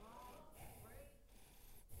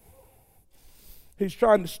 He's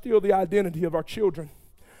trying to steal the identity of our children.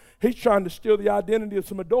 He's trying to steal the identity of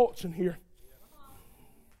some adults in here.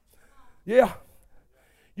 Yeah.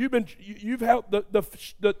 You've had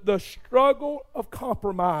the struggle of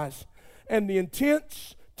compromise and the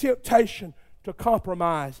intense temptation to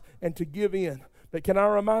compromise and to give in. But can I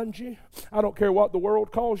remind you, I don't care what the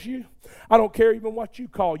world calls you. I don't care even what you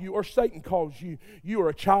call you or Satan calls you. You are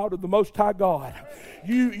a child of the Most High God.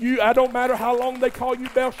 I don't matter how long they call you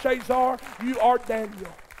Belshazzar, you are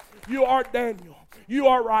Daniel. You are Daniel. You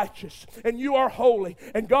are righteous and you are holy.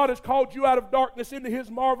 And God has called you out of darkness into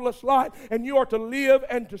His marvelous light. And you are to live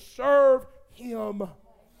and to serve Him. And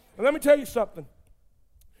let me tell you something.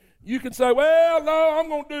 You can say, well, no, I'm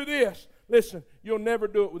going to do this. Listen, you'll never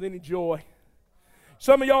do it with any joy.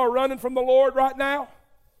 Some of y'all are running from the Lord right now,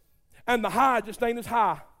 and the high just ain't as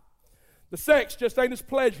high. The sex just ain't as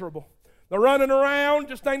pleasurable. The running around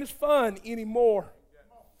just ain't as fun anymore.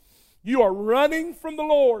 You are running from the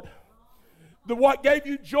Lord. What gave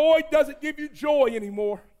you joy doesn't give you joy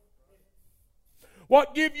anymore.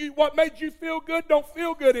 What made you feel good don't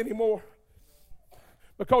feel good anymore.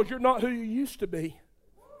 Because you're not who you used to be.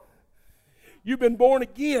 You've been born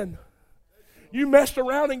again. You messed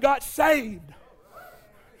around and got saved.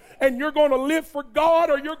 And you're going to live for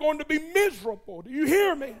God or you're going to be miserable. Do you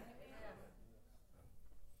hear me?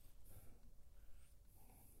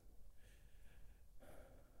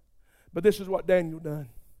 But this is what Daniel done.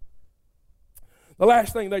 The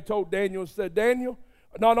last thing they told Daniel said, Daniel,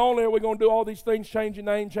 not only are we going to do all these things, change your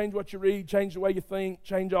name, change what you read, change the way you think,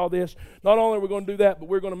 change all this. Not only are we going to do that, but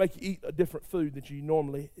we're going to make you eat a different food that you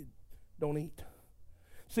normally don't eat.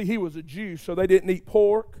 See, he was a Jew, so they didn't eat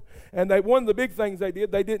pork. And one of the big things they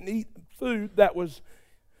didn't eat food that was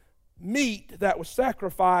meat that was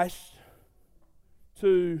sacrificed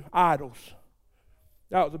to idols.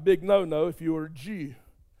 That was a big no-no if you were a Jew.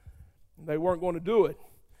 They weren't going to do it.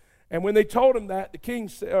 And when they told him that, the king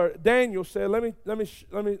Daniel said, "Let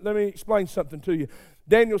me explain something to you.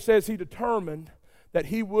 Daniel says he determined that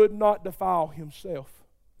he would not defile himself.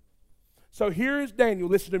 So here is Daniel.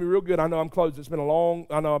 Listen to me real good. I know I'm closing.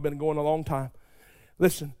 I know I've been going a long time.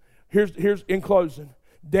 Listen, here's in closing.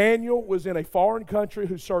 Daniel was in a foreign country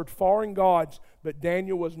who served foreign gods, but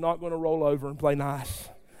Daniel was not going to roll over and play nice.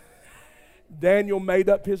 Daniel made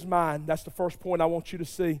up his mind. That's the first point I want you to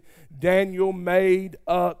see. Daniel made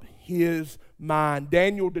up his mind.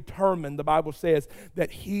 Daniel determined, the Bible says,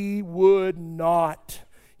 that he would not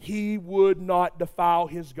defile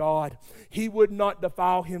his God. He would not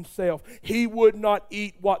defile himself. He would not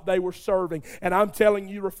eat what they were serving. And I'm telling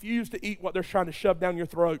you, refuse to eat what they're trying to shove down your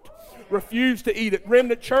throat. Refuse to eat it.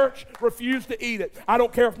 Remnant Church, refuse to eat it. I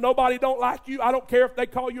don't care if nobody don't like you. I don't care if they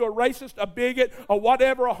call you a racist, a bigot, or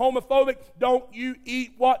whatever, a homophobic. Don't you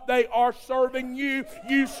eat what they are serving you.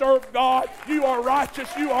 You serve God. You are righteous.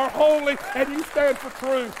 You are holy. And you stand for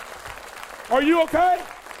truth. Are you okay?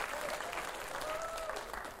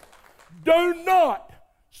 Do not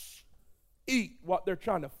eat what they're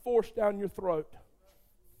trying to force down your throat.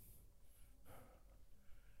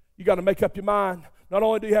 You got to make up your mind. Not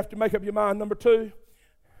only do you have to make up your mind, number two,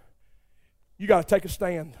 you got to take a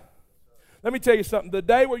stand. Let me tell you something. The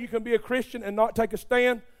day where you can be a Christian and not take a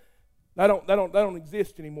stand, that don't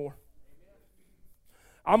exist anymore.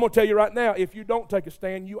 I'm going to tell you right now, if you don't take a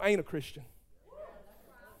stand, you ain't a Christian.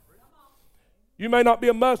 You may not be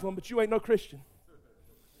a Muslim, but you ain't no Christian.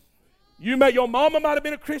 Your mama might have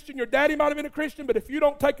been a Christian, your daddy might have been a Christian, but if you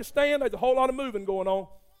don't take a stand, there's a whole lot of moving going on.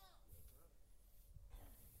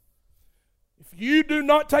 If you do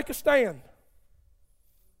not take a stand,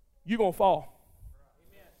 you're going to fall.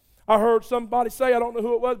 I heard somebody say, I don't know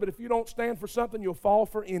who it was, but if you don't stand for something, you'll fall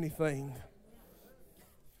for anything.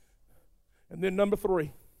 And then number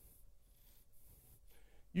three,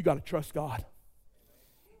 you got to trust God.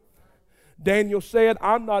 Daniel said,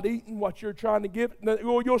 I'm not eating what you're trying to give.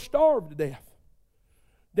 Well, you'll starve to death.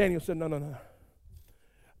 Daniel said, no.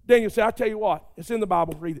 Daniel said, I tell you what. It's in the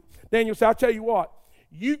Bible. Read it. Daniel said, I tell you what.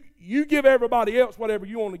 You give everybody else whatever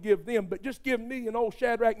you want to give them, but just give me and old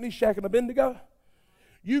Shadrach, Meshach, and Abednego.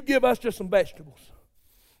 You give us just some vegetables.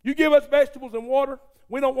 You give us vegetables and water.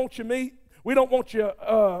 We don't want your meat. We don't want your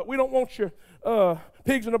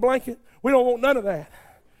pigs in a blanket. We don't want none of that.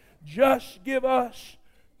 Just give us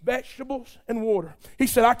vegetables and water. He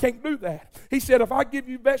said, I can't do that. He said, if I give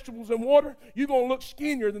you vegetables and water, you're going to look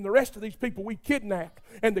skinnier than the rest of these people we kidnapped.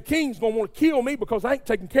 And the king's going to want to kill me because I ain't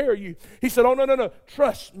taking care of you. He said, oh, no.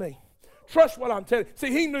 Trust me. Trust what I'm telling you. See,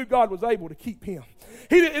 he knew God was able to keep him.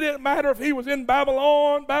 It didn't matter if he was in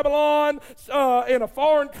Babylon, in a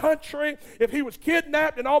foreign country. If he was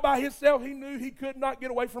kidnapped and all by himself, he knew he could not get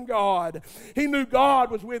away from God. He knew God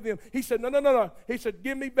was with him. He said, no. He said,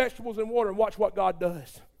 give me vegetables and water and watch what God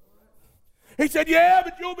does. He said, yeah,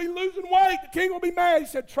 but you'll be losing weight. The king will be mad. He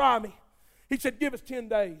said, try me. He said, give us 10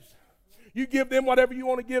 days. You give them whatever you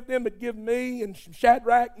want to give them, but give me and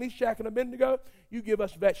Shadrach, Meshach, and Abednego, you give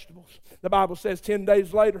us vegetables. The Bible says 10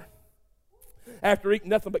 days later, after eating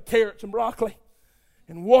nothing but carrots and broccoli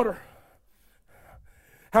and water.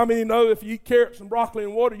 How many know if you eat carrots and broccoli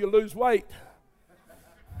and water, you lose weight?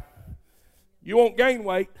 You won't gain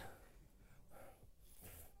weight.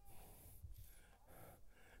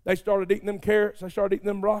 They started eating them carrots. They started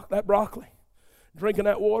eating that broccoli, drinking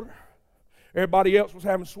that water. Everybody else was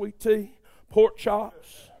having sweet tea, pork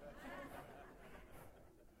chops.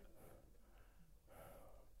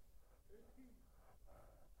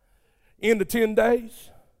 In the 10 days,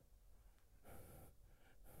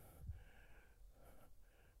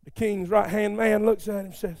 the king's right-hand man looks at him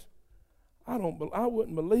and says, I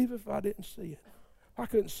wouldn't believe it if I didn't see it. If I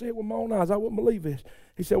couldn't see it with my own eyes, I wouldn't believe this.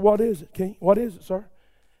 He said, what is it, king? What is it, sir?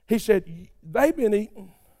 He said, they've been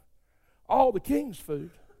eating all the king's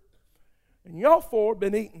food, and y'all four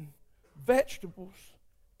been eating vegetables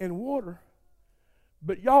and water,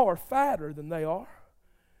 but y'all are fatter than they are.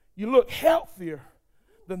 You look healthier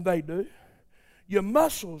than they do. Your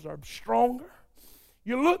muscles are stronger.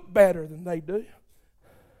 You look better than they do.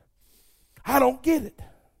 I don't get it.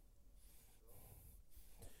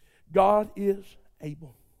 God is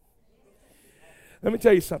able. Let me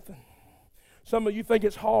tell you something. Some of you think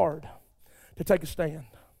it's hard to take a stand.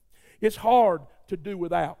 It's hard to do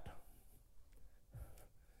without.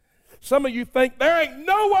 Some of you think there ain't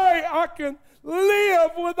no way I can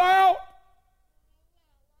live without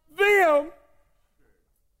them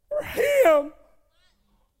or him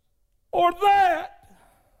or that.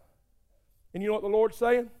 And you know what the Lord's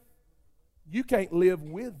saying? You can't live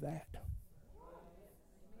with that.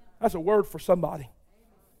 That's a word for somebody.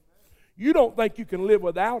 You don't think you can live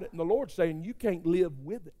without it, and the Lord's saying you can't live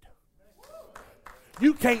with it.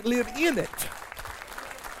 You can't live in it.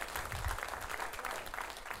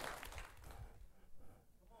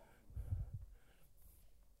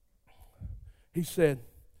 He said,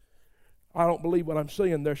 I don't believe what I'm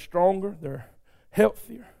seeing. They're stronger. They're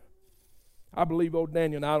healthier. I believe old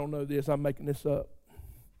Daniel, and I don't know this. I'm making this up.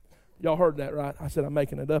 Y'all heard that, right? I said I'm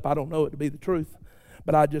making it up. I don't know it to be the truth.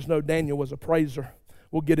 But I just know Daniel was a praiser.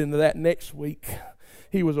 We'll get into that next week.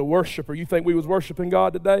 He was a worshiper. You think we was worshiping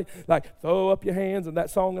God today? Like, throw up your hands and that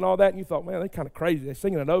song and all that. And you thought, man, they're kind of crazy. They're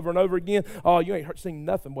singing it over and over again. Oh, you ain't singing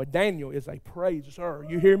nothing. Boy, Daniel is a praiser.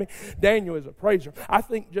 You hear me? Daniel is a praiser. I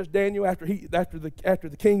think just Daniel, after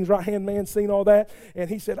the king's right-hand man seen all that, and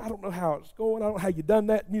he said, I don't know how it's going. I don't know how you done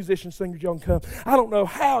that. Musicians, singers, y'all can come. I don't know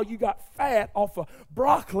how you got fat off of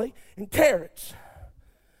broccoli and carrots.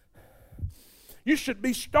 You should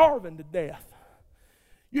be starving to death.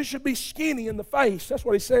 You should be skinny in the face. That's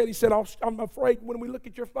what he said. He said, I'm afraid when we look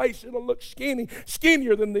at your face, it'll look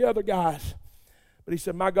skinnier than the other guys. But he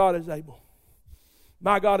said, my God is able.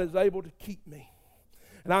 My God is able to keep me.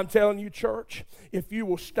 And I'm telling you, church, if you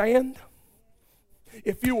will stand,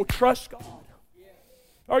 if you will trust God.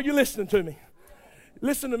 Are you listening to me?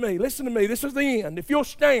 Listen to me. Listen to me. This is the end. If you'll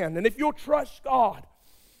stand and if you'll trust God,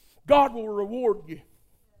 God will reward you.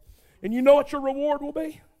 And you know what your reward will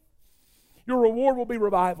be? Your reward will be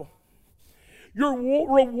revival. Your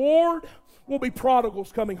reward will be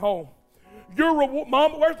prodigals coming home. Your reward,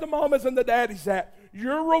 mom, where's the mamas and the daddies at?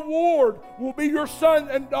 Your reward will be your son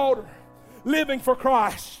and daughter living for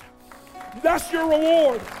Christ. That's your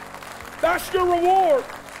reward. That's your reward.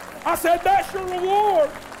 I said, that's your reward.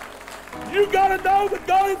 You got to know that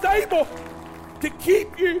God is able to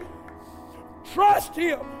keep you. Trust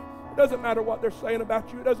Him. It doesn't matter what they're saying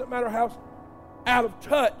about you. It doesn't matter how out of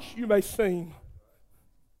touch you may seem.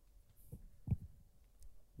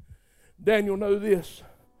 Daniel knew this.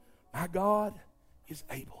 My God is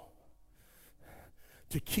able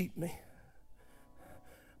to keep me.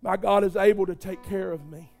 My God is able to take care of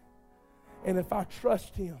me. And if I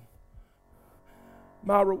trust Him,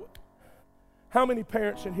 how many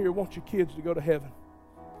parents in here want your kids to go to heaven?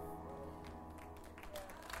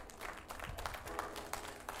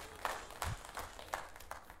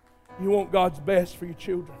 You want God's best for your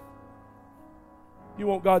children. You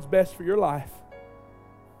want God's best for your life.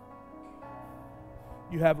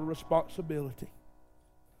 You have a responsibility.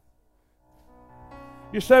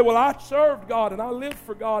 You say, well, I served God and I lived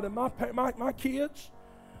for God and my kids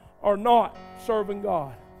are not serving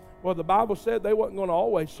God. Well, the Bible said they wasn't going to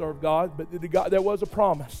always serve God, but there was a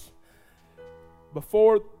promise.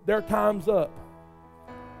 Before their time's up,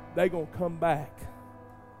 they're going to come back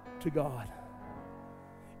to God.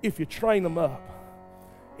 If you train them up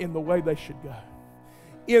in the way they should go.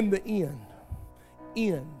 In the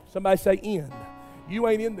end. Somebody say end. You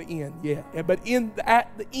ain't in the end yet. But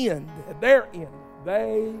at the end, at their end,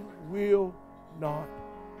 they will not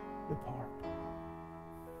depart.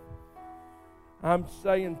 I'm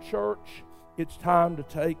saying, church, it's time to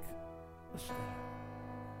take a stand.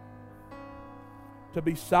 To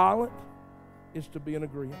be silent is to be in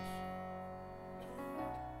agreement.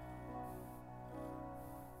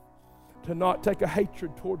 To not take a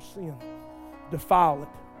hatred towards sin, defile it.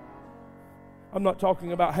 I'm not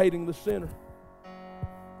talking about hating the sinner.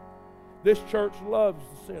 This church loves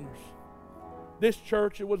the sinners. This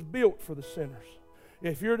church, it was built for the sinners.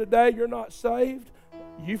 If you're today, you're not saved,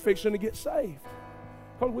 you fixing to get saved.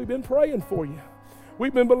 Because we've been praying for you.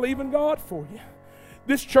 We've been believing God for you.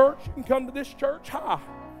 This church, you can come to this church high.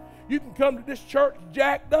 You can come to this church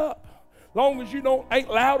jacked up. Long as you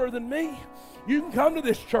ain't louder than me, you can come to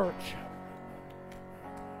this church.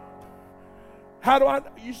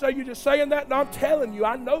 You say you're just saying that? And I'm telling you,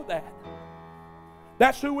 I know that.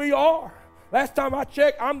 That's who we are. Last time I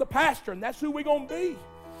checked, I'm the pastor, and that's who we're going to be.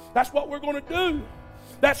 That's what we're going to do.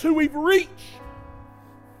 That's who we've reached.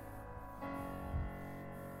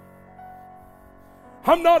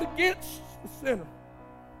 I'm not against the sinner,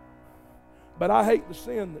 but I hate the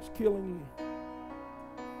sin that's killing you.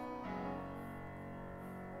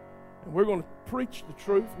 And we're going to preach the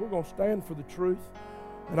truth. We're going to stand for the truth.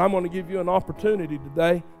 And I'm going to give you an opportunity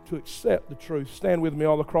today to accept the truth. Stand with me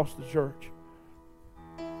all across the church.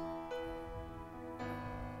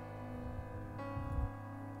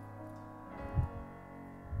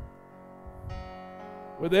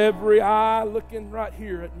 With every eye looking right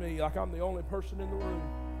here at me like I'm the only person in the room,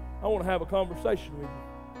 I want to have a conversation with you.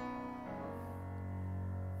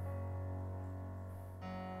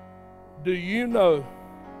 Do you know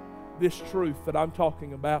this truth that I'm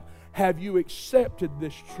talking about? Have you accepted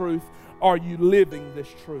this truth? Are you living this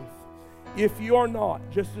truth? If you are not,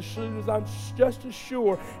 just as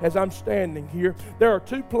sure as I'm standing here, there are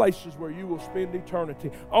two places where you will spend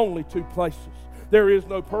eternity. Only two places. There is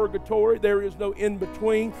no purgatory. There is no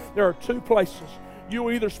in-between. There are two places. You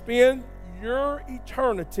will either spend your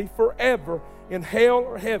eternity forever in hell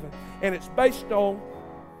or heaven. And it's based on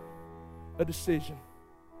a decision.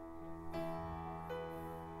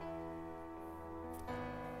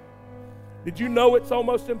 Did you know it's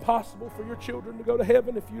almost impossible for your children to go to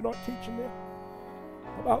heaven if you're not teaching them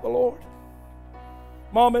about the Lord?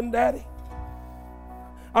 Mom and Daddy,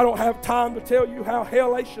 I don't have time to tell you how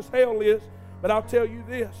hellacious hell is, but I'll tell you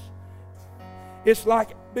this. It's like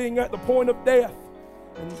being at the point of death,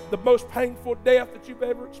 and the most painful death that you've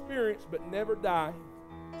ever experienced, but never dying.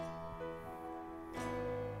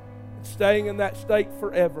 And staying in that state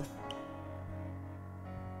forever.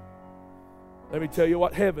 Let me tell you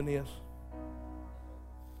what heaven is.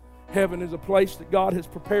 Heaven is a place that God has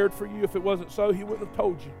prepared for you. If it wasn't so, He wouldn't have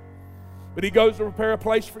told you. But He goes to prepare a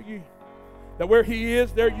place for you, that where He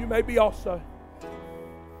is, there you may be also.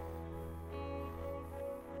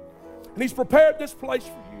 And He's prepared this place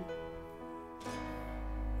for you.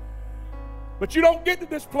 But you don't get to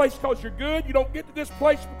this place because you're good. You don't get to this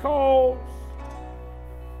place because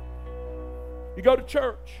you go to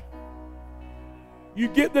church. You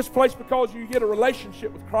get this place because you get a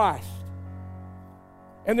relationship with Christ.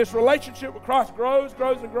 And this relationship with Christ grows,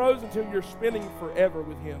 grows, and grows until you're spending forever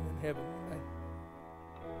with Him in heaven one day.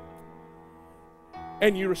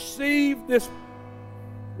 And you receive this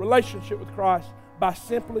relationship with Christ by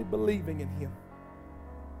simply believing in Him.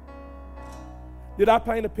 Did I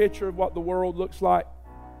paint a picture of what the world looks like?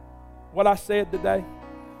 What I said today?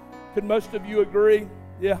 Could most of you agree?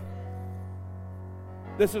 Yeah.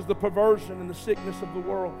 This is the perversion and the sickness of the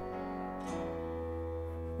world.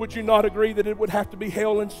 Would you not agree that it would have to be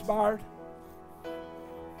hell-inspired?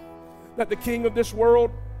 That the king of this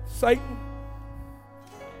world, Satan,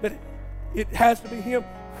 that it has to be him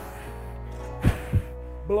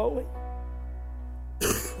blowing,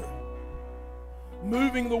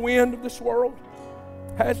 moving the wind of this world?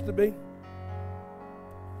 Has to be.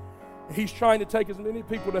 He's trying to take as many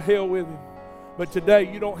people to hell with him. But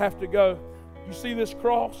today, you don't have to go. You see this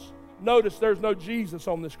cross? Notice there's no Jesus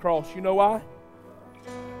on this cross. You know why?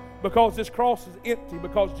 Because this cross is empty.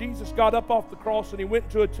 Because Jesus got up off the cross and He went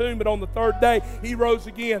to a tomb, but on the third day, He rose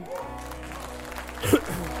again.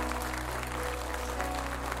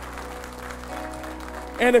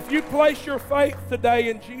 And if you place your faith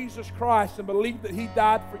today in Jesus Christ and believe that He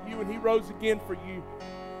died for you and He rose again for you,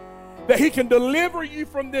 that He can deliver you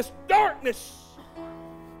from this darkness,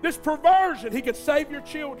 this perversion, He can save your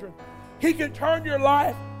children. He can turn your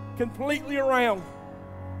life completely around.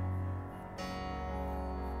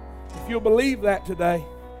 If you'll believe that today,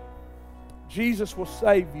 Jesus will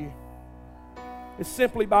save you. It's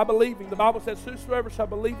simply by believing. The Bible says, whosoever shall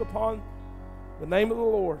believe upon the name of the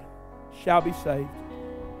Lord shall be saved.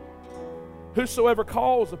 Whosoever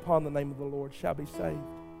calls upon the name of the Lord shall be saved.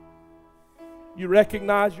 You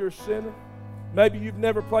recognize you're a sinner. Maybe you've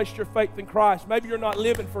never placed your faith in Christ. Maybe you're not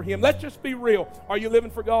living for Him. Let's just be real. Are you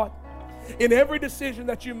living for God? In every decision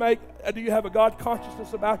that you make, do you have a God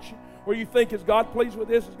consciousness about you? Where you think, is God pleased with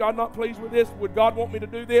this? Is God not pleased with this? Would God want me to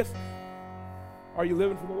do this? Are you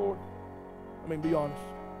living for the Lord? I mean, be honest.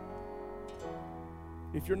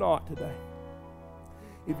 If you're not today,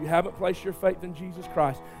 if you haven't placed your faith in Jesus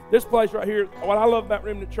Christ, this place right here, what I love about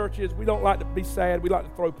Remnant Church is we don't like to be sad. We like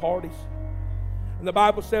to throw parties. And the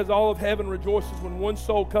Bible says all of heaven rejoices when one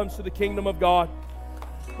soul comes to the kingdom of God.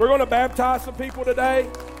 We're going to baptize some people today.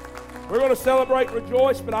 We're going to celebrate and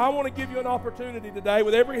rejoice, but I want to give you an opportunity today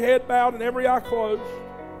with every head bowed and every eye closed.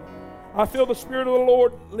 I feel the Spirit of the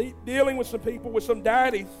Lord dealing with some people, with some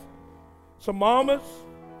daddies, some mamas,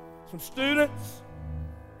 some students,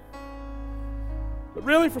 but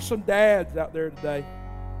really for some dads out there today,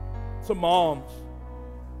 some moms.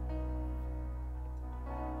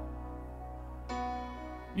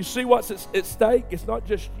 You see what's at stake? It's not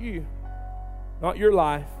just you, not your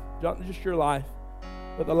life, not just your life,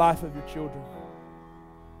 but the life of your children.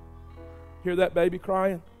 Hear that baby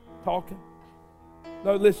crying, talking?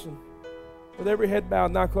 No, listen. With every head bowed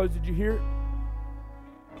and eye closed, did you hear it?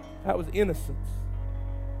 That was innocence.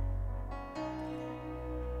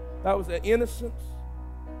 That was an innocence.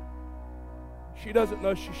 She doesn't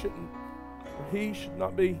know she shouldn't, or he should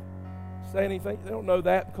not be saying anything. They don't know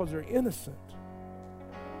that because they're innocent.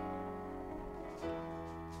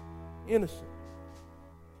 Innocent.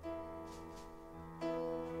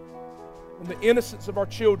 And the innocence of our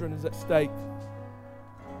children is at stake.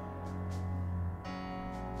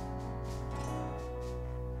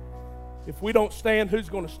 If we don't stand, who's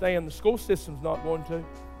going to stand? The school system's not going to.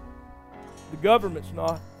 The government's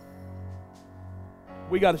not.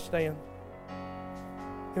 We got to stand.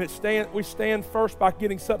 And we stand first by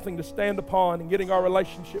getting something to stand upon and getting our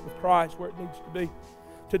relationship with Christ where it needs to be.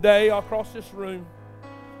 today across this room,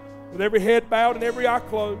 with every head bowed and every eye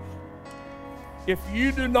closed, if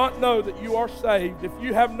you do not know that you are saved, if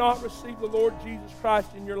you have not received the Lord Jesus Christ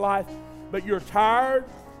in your life, but you're tired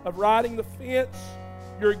of riding the fence,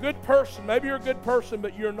 you're a good person, maybe you're a good person,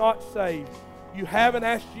 but you're not saved. You haven't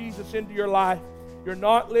asked Jesus into your life. You're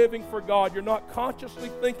not living for God. You're not consciously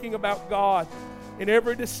thinking about God in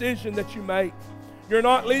every decision that you make. You're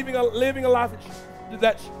not living a life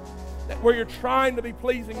that's where you're trying to be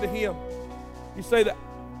pleasing to Him. You say that,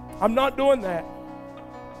 I'm not doing that.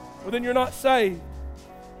 Well, then you're not saved.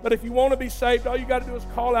 But if you want to be saved, all you got to do is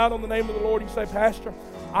call out on the name of the Lord. You say, Pastor,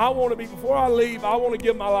 before I leave, I want to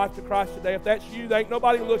give my life to Christ today. If that's you, there ain't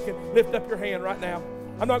nobody looking. Lift up your hand right now.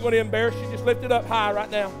 I'm not going to embarrass you. Just lift it up high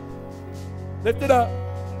right now. Lift it up.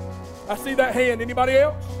 I see that hand. Anybody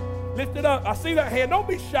else? Lift it up. I see that hand. Don't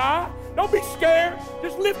be shy. Don't be scared.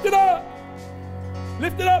 Just lift it up.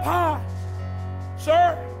 Lift it up high.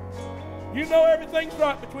 Sir, you know everything's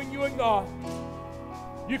right between you and God.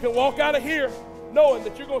 You can walk out of here knowing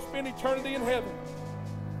that you're going to spend eternity in heaven.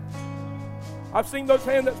 I've seen those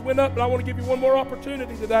hands that went up, but I want to give you one more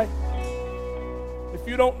opportunity today. If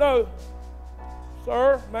you don't know,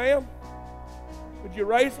 sir, ma'am, would you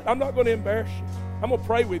raise it? I'm not going to embarrass you. I'm going to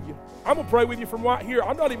pray with you. I'm going to pray with you from right here.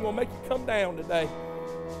 I'm not even going to make you come down today.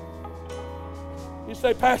 You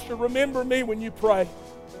say, Pastor, remember me when you pray.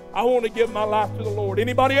 I want to give my life to the Lord.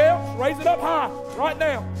 Anybody else? Raise it up high right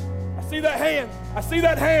now. I see that hand. I see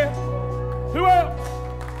that hand. Who else?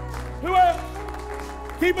 Who else?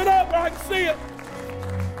 Keep it up where I can see it.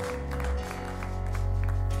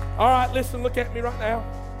 All right, listen, look at me right now.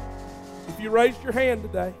 If you raised your hand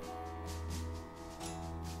today,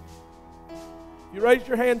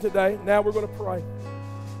 now we're going to pray.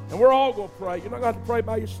 And we're all going to pray. You're not going to have to pray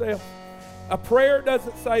by yourself. A prayer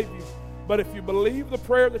doesn't save you. But if you believe the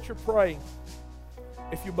prayer that you're praying,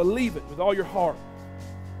 if you believe it with all your heart,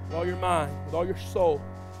 with all your mind, with all your soul,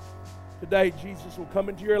 today Jesus will come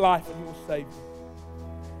into your life and He will save you.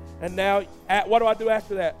 And now, what do I do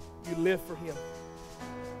after that? You live for Him.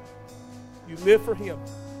 You live for Him.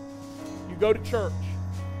 You go to church.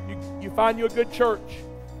 You find you a good church.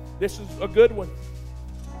 This is a good one.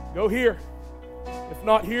 Go here. If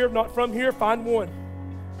not here, not from here, find one.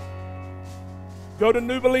 Go to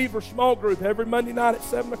New Believer small group every Monday night at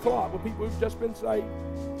 7 o'clock with people who've just been saved.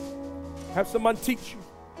 Have someone teach you.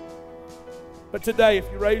 But today, if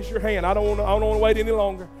you raise your hand, I don't want to wait any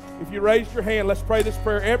longer. If you raise your hand, let's pray this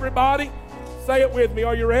prayer. Everybody, say it with me.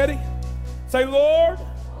 Are you ready? Say, Lord,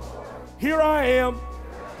 here I am.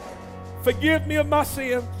 Forgive me of my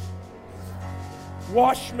sins.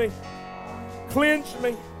 Wash me. Cleanse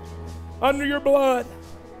me under your blood.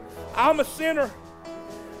 I'm a sinner.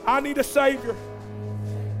 I need a Savior.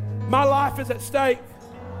 My life is at stake.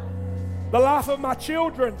 The life of my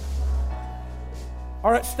children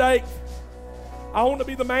are at stake. I want to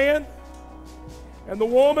be the man and the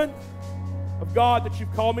woman of God that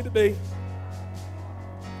you've called me to be.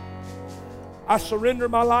 I surrender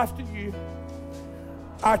my life to you.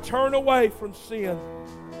 I turn away from sin.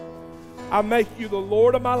 I make you the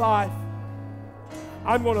Lord of my life.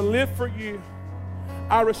 I'm going to live for you.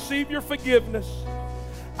 I receive your forgiveness.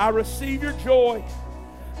 I receive your joy.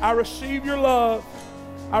 I receive your love.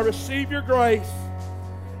 I receive your grace.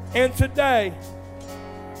 And today,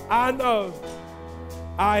 I know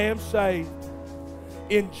I am saved.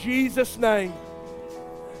 In Jesus' name,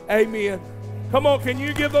 amen. Come on, can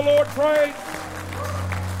you give the Lord praise?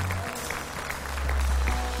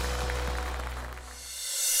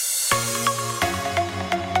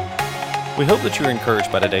 We hope that you were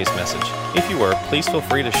encouraged by today's message. If you were, please feel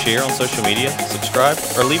free to share on social media, subscribe,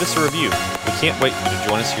 or leave us a review. We can't wait for you to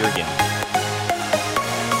join us here again.